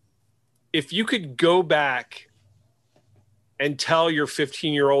on. If you could go back and tell your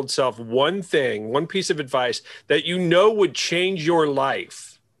 15-year-old self one thing, one piece of advice that you know would change your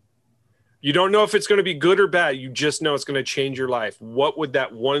life. You don't know if it's going to be good or bad. You just know it's going to change your life. What would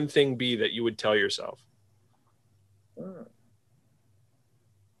that one thing be that you would tell yourself?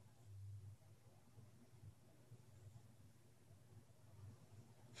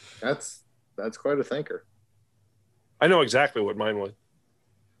 That's quite a thinker. I know exactly what mine would.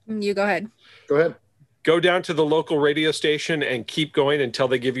 You go ahead. Go ahead. Go down to the local radio station and keep going until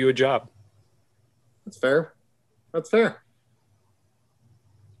they give you a job. That's fair. That's fair.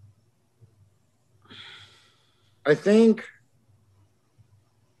 I think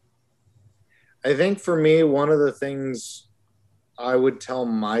for me, one of the things I would tell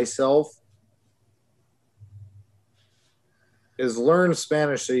myself is learn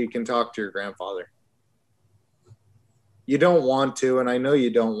Spanish so you can talk to your grandfather. You don't want to, and I know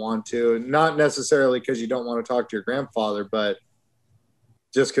you don't want to, not necessarily because you don't want to talk to your grandfather, but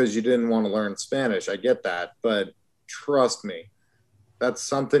just because you didn't want to learn Spanish. I get that, but trust me, that's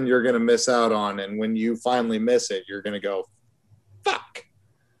something you're going to miss out on. And when you finally miss it, you're going to go, fuck.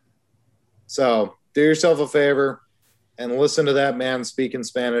 So do yourself a favor and listen to that man speaking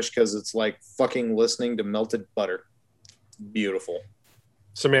Spanish, because it's like fucking listening to melted butter. It's beautiful.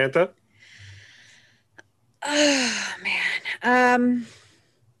 Samantha? Oh, man.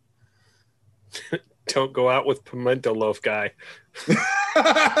 Don't go out with pimento loaf guy.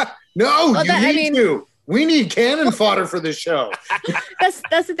 No, Well, you need to. We need cannon fodder for this show.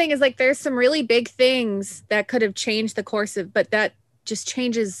 That's the thing, is like there's some really big things that could have changed the course of, but that just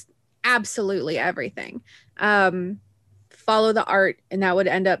changes absolutely everything. Follow the art, and that would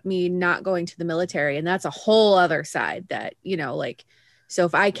end up me not going to the military, and that's a whole other side that, like, so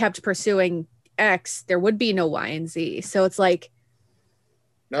if I kept pursuing X, there would be no Y and Z. So it's like,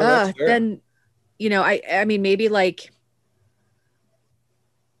 No, that's fair. then, I mean, maybe like,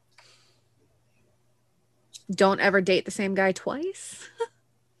 don't ever date the same guy twice.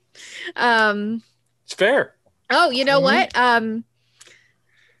 It's fair. Oh, you know what?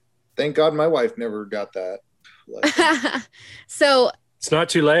 Thank God my wife never got that. So It's not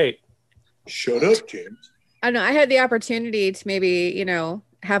too late. Shut up, James. I don't know, I had the opportunity to maybe,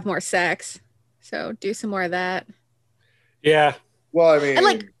 have more sex. So do some more of that. Yeah. Well, I mean,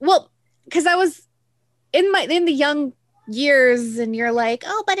 And because I was in the young years and you're like,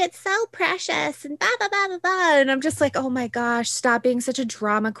 oh, but it's so precious and blah, blah, blah, blah, blah. And I'm just like, oh my gosh, stop being such a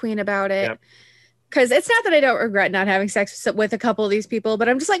drama queen about it. Yep. Because it's not that I don't regret not having sex with a couple of these people, but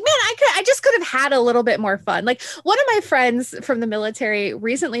I'm just like, man, I just could have had a little bit more fun. Like one of my friends from the military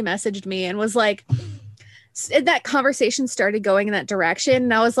recently messaged me and was like, that conversation started going in that direction.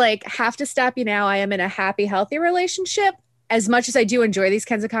 And I was like, have to stop you now. I am in a happy, healthy relationship. As much as I do enjoy these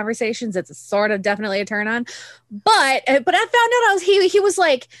kinds of conversations, it's sort of definitely a turn on. But I found out he was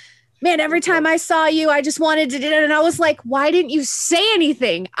like, man, every time I saw you, I just wanted to do it. And I was like, why didn't you say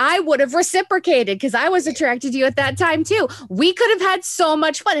anything? I would have reciprocated because I was attracted to you at that time too. We could have had so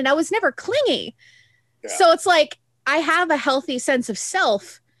much fun and I was never clingy. Yeah. So it's like, I have a healthy sense of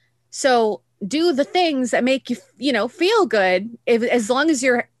self. So do the things that make you, feel good. As long as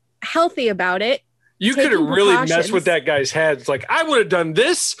you're healthy about it. You could have really messed with that guy's head. It's like, I would have done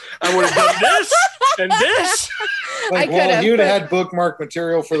this. I would have done this and this. Like, he would have had bookmark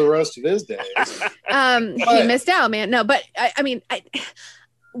material for the rest of his days. He missed out, man. No, but I mean,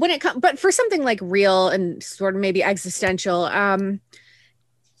 when it comes, but for something like real and sort of maybe existential, my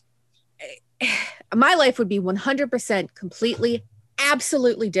life would be 100% completely,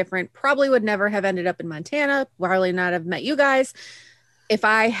 absolutely different. Probably would never have ended up in Montana. Probably not have met you guys if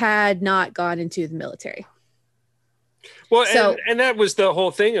I had not gone into the military. Well, so, and that was the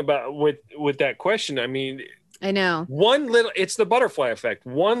whole thing about with that question. I mean, I know it's the butterfly effect.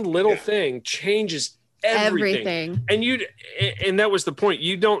 One little thing changes everything. And that was the point.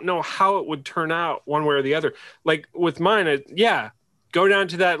 You don't know how it would turn out one way or the other. Like with mine, go down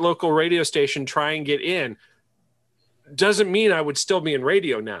to that local radio station, try and get in. Doesn't mean I would still be in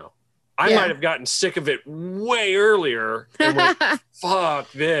radio now. I might have gotten sick of it way earlier and went,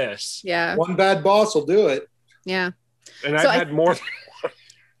 fuck this. Yeah. One bad boss will do it. Yeah. And I've had more than one.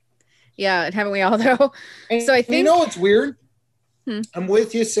 Yeah, and haven't we all though? And so I think it's weird. I'm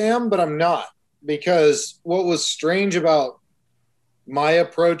with you, Sam, but I'm not. Because what was strange about my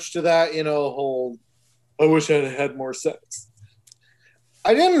approach to that, whole I wish I had more sex.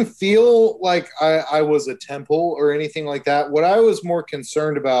 I didn't feel like I was a temple or anything like that. What I was more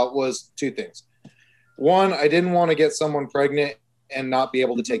concerned about was two things. One, I didn't want to get someone pregnant and not be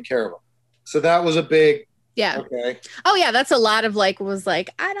able to take care of them. So that was a big, okay. Oh yeah, that's a lot of I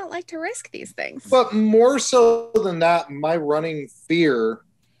don't like to risk these things. But more so than that, my running fear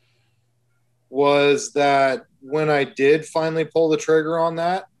was that when I did finally pull the trigger on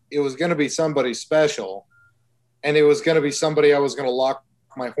that, it was going to be somebody special. And it was going to be somebody I was going to lock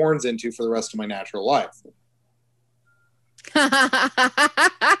my horns into for the rest of my natural life.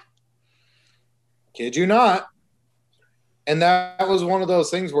 Kid you not. And that was one of those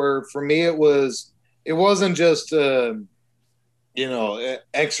things where for me it wasn't just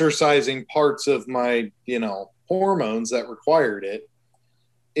exercising parts of my hormones that required it.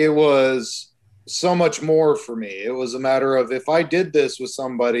 It was so much more for me. It was a matter of, if I did this with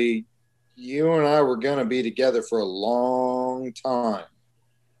somebody, you and I were going to be together for a long time.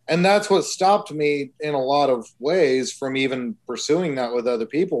 And that's what stopped me in a lot of ways from even pursuing that with other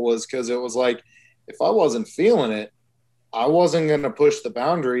people, was because it was like, if I wasn't feeling it, I wasn't going to push the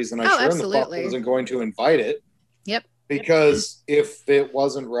boundaries, and I sure in the fuck wasn't going to invite it. Yep. Because if it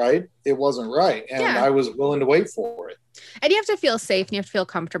wasn't right, it wasn't right. And I was willing to wait for it. And you have to feel safe and you have to feel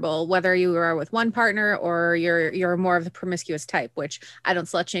comfortable, whether you are with one partner or you're more of the promiscuous type, which I don't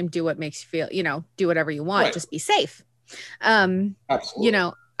slut shame. Do what makes you feel, do whatever you want. Right. Just be safe.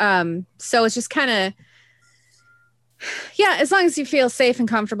 Absolutely. So it's just kind of, as long as you feel safe and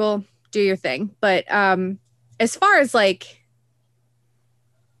comfortable, do your thing. But as far as I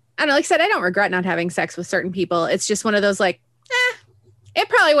don't know, like I said, I don't regret not having sex with certain people. It's just one of those it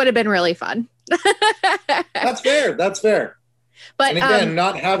probably would have been really fun. That's fair. But and again,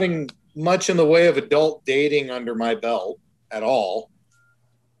 not having much in the way of adult dating under my belt at all,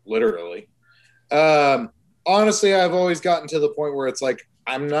 literally. Honestly, I've always gotten to the point where it's like,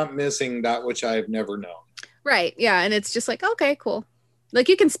 I'm not missing that which I have never known. Right. Yeah. And it's just like, okay, cool. Like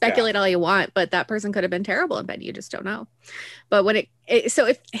you can speculate all you want, but that person could have been terrible in bed. You just don't know. But when it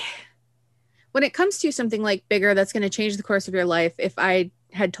comes to something like bigger, that's going to change the course of your life. If I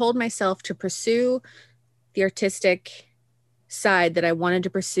had told myself to pursue the artistic side that I wanted to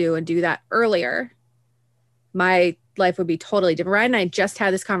pursue and do that earlier, my life would be totally different. Ryan and I just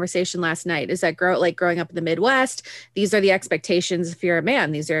had this conversation last night, is that growing up in the Midwest, these are the expectations if you're a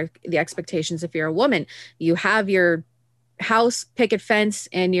man. These are the expectations if you're a woman. You have your house, picket fence,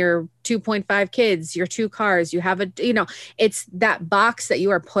 and your 2.5 kids, your 2 cars. You have it's that box that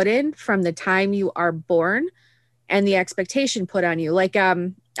you are put in from the time you are born and the expectation put on you. Like,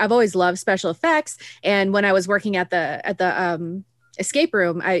 I I've always loved special effects. And when I was working at the escape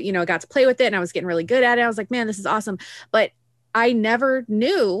room, I, got to play with it and I was getting really good at it. I was like, man, this is awesome. But I never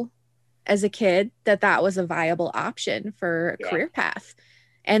knew as a kid that was a viable option for a career path.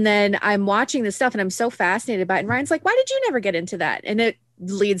 And then I'm watching this stuff and I'm so fascinated by it. And Ryan's like, why did you never get into that? And it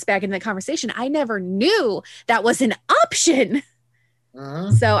leads back into the conversation. I never knew that was an option.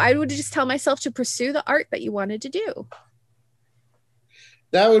 So I would just tell myself to pursue the art that you wanted to do.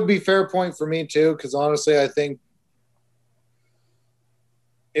 That would be fair point for me too, because honestly, I think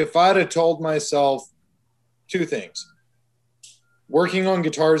if I'd have told myself two things, working on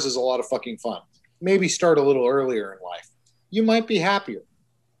guitars is a lot of fucking fun. Maybe start a little earlier in life. You might be happier.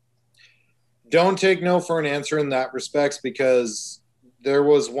 Don't take no for an answer in that respects, because there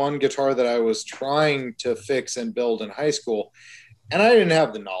was one guitar that I was trying to fix and build in high school, and I didn't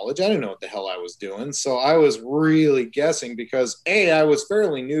have the knowledge. I didn't know what the hell I was doing. So I was really guessing because I was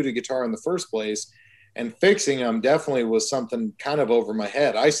fairly new to guitar in the first place, and fixing them definitely was something kind of over my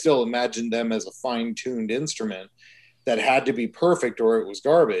head. I still imagined them as a fine-tuned instrument that had to be perfect or it was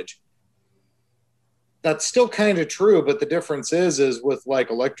garbage. That's still kind of true, but the difference is with like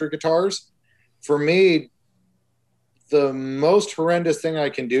electric guitars, for me, the most horrendous thing I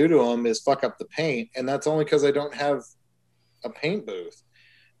can do to them is fuck up the paint, and that's only because I don't have a paint booth.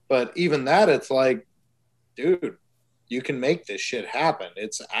 But even that, it's like, dude, you can make this shit happen.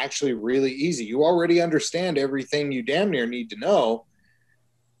 It's actually really easy. You already understand everything you damn near need to know.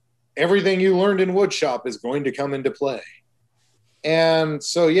 Everything you learned in woodshop is going to come into play. And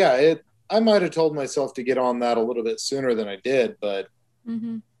so, yeah, I might have told myself to get on that a little bit sooner than I did, but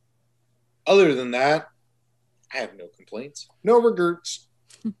other than that, I have no complaints, no regrets.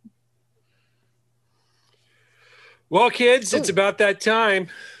 Well, kids, it's about that time.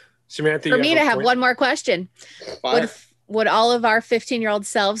 Samantha, for me to have one more question. Would all of our 15-year-old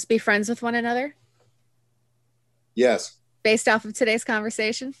selves be friends with one another? Yes. Based off of today's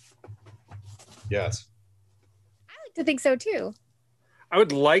conversation? Yes. I like to think so too. I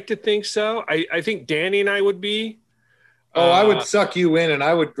would like to think so. I think Danny and I would be. I would suck you in and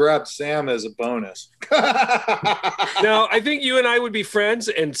I would grab Sam as a bonus. No, I think you and I would be friends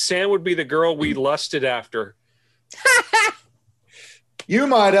and Sam would be the girl we lusted after. You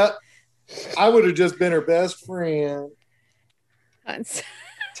might have. I would have just been her best friend.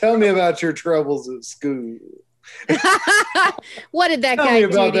 Tell me about your troubles at school. What did that Tell guy me do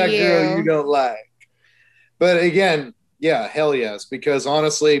about to that you? girl you don't like. But again, yeah, hell yes. Because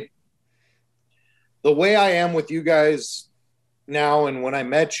honestly, the way I am with you guys now and when I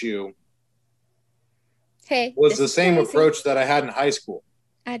met you was the same approach that I had in high school.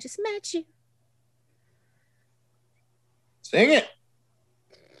 I just met you. Sing it.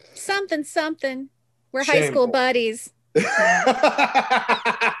 Something. We're Shameful. high school buddies.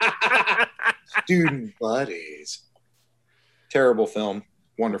 Student buddies. Terrible film.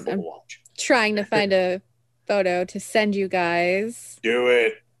 Wonderful to watch. Trying to find a photo to send you guys. Do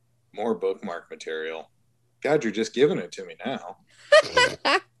it. More bookmark material. God, you're just giving it to me now.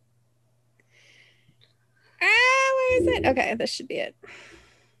 Where is it? Okay, this should be it.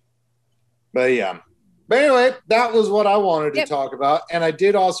 But yeah. But anyway, that was what I wanted to talk about. And I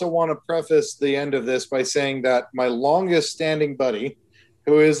did also want to preface the end of this by saying that my longest standing buddy,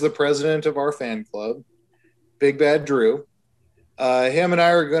 who is the president of our fan club, Big Bad Drew, him and I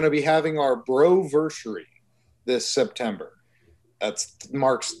are going to be having our broversary this September. That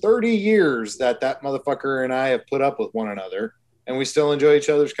marks 30 years that motherfucker and I have put up with one another, and we still enjoy each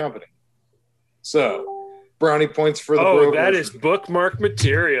other's company. So, brownie points for the broversary. That is bookmark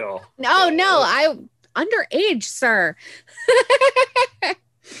material. No, I underage, sir.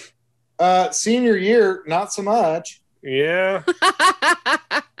 Senior year, not so much. Yeah.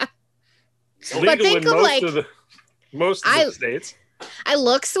 It's But legal think in of most of the states. I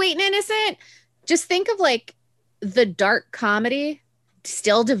look sweet and innocent. Just think of like the dark comedy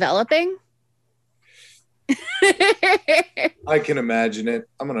still developing. I can imagine it.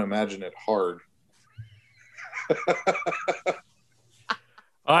 I'm going to imagine it hard.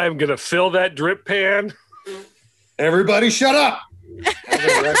 I'm going to fill that drip pan. Everybody shut up.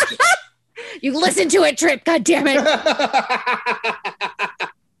 You listen to it, Trip. God damn it.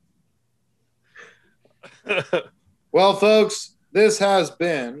 Well, folks, this has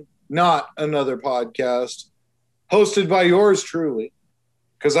been Not Another Podcast, hosted by yours truly,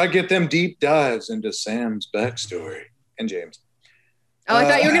 because I get them deep dives into Sam's backstory and James. Oh, I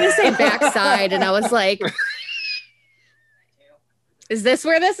thought you were going to say backside, and I was like, is this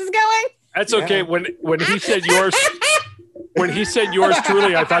where this is going? That's okay. When he said yours,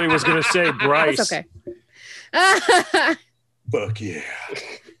 truly, I thought he was going to say Bryce. That's okay. Fuck yeah.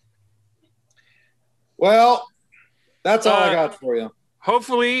 Well, that's all I got for you.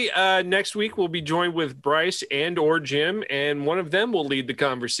 Hopefully, next week we'll be joined with Bryce and or Jim, and one of them will lead the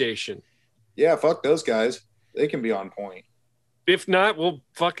conversation. Yeah, fuck those guys. They can be on point. If not, we'll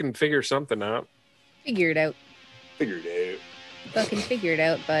fucking figure something out. Figure it out. Figure it out. Fucking figure it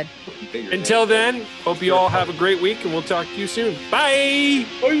out, bud. Until then, hope you all have a great week, and we'll talk to you soon. Bye!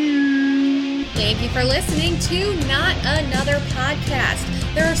 Bye! Thank you for listening to Not Another Podcast.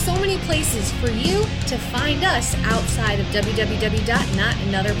 There are so many places for you to find us outside of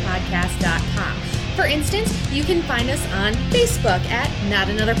www.notanotherpodcast.com. For instance, you can find us on Facebook at Not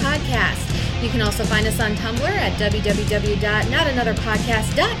Another Podcast. You can also find us on Tumblr at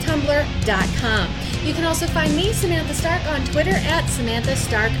www.notanotherpodcast.tumblr.com. You can also find me, Samantha Stark, on Twitter at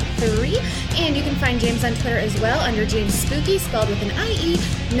SamanthaStark3. And you can find James on Twitter as well under James Spooky, spelled with an I-E,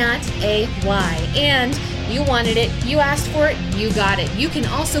 not a Y. And you wanted it, you asked for it, you got it. You can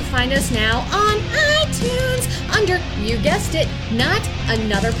also find us now on iTunes under, you guessed it, Not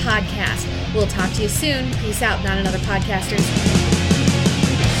Another Podcast. We'll talk to you soon. Peace out, Not Another Podcasters.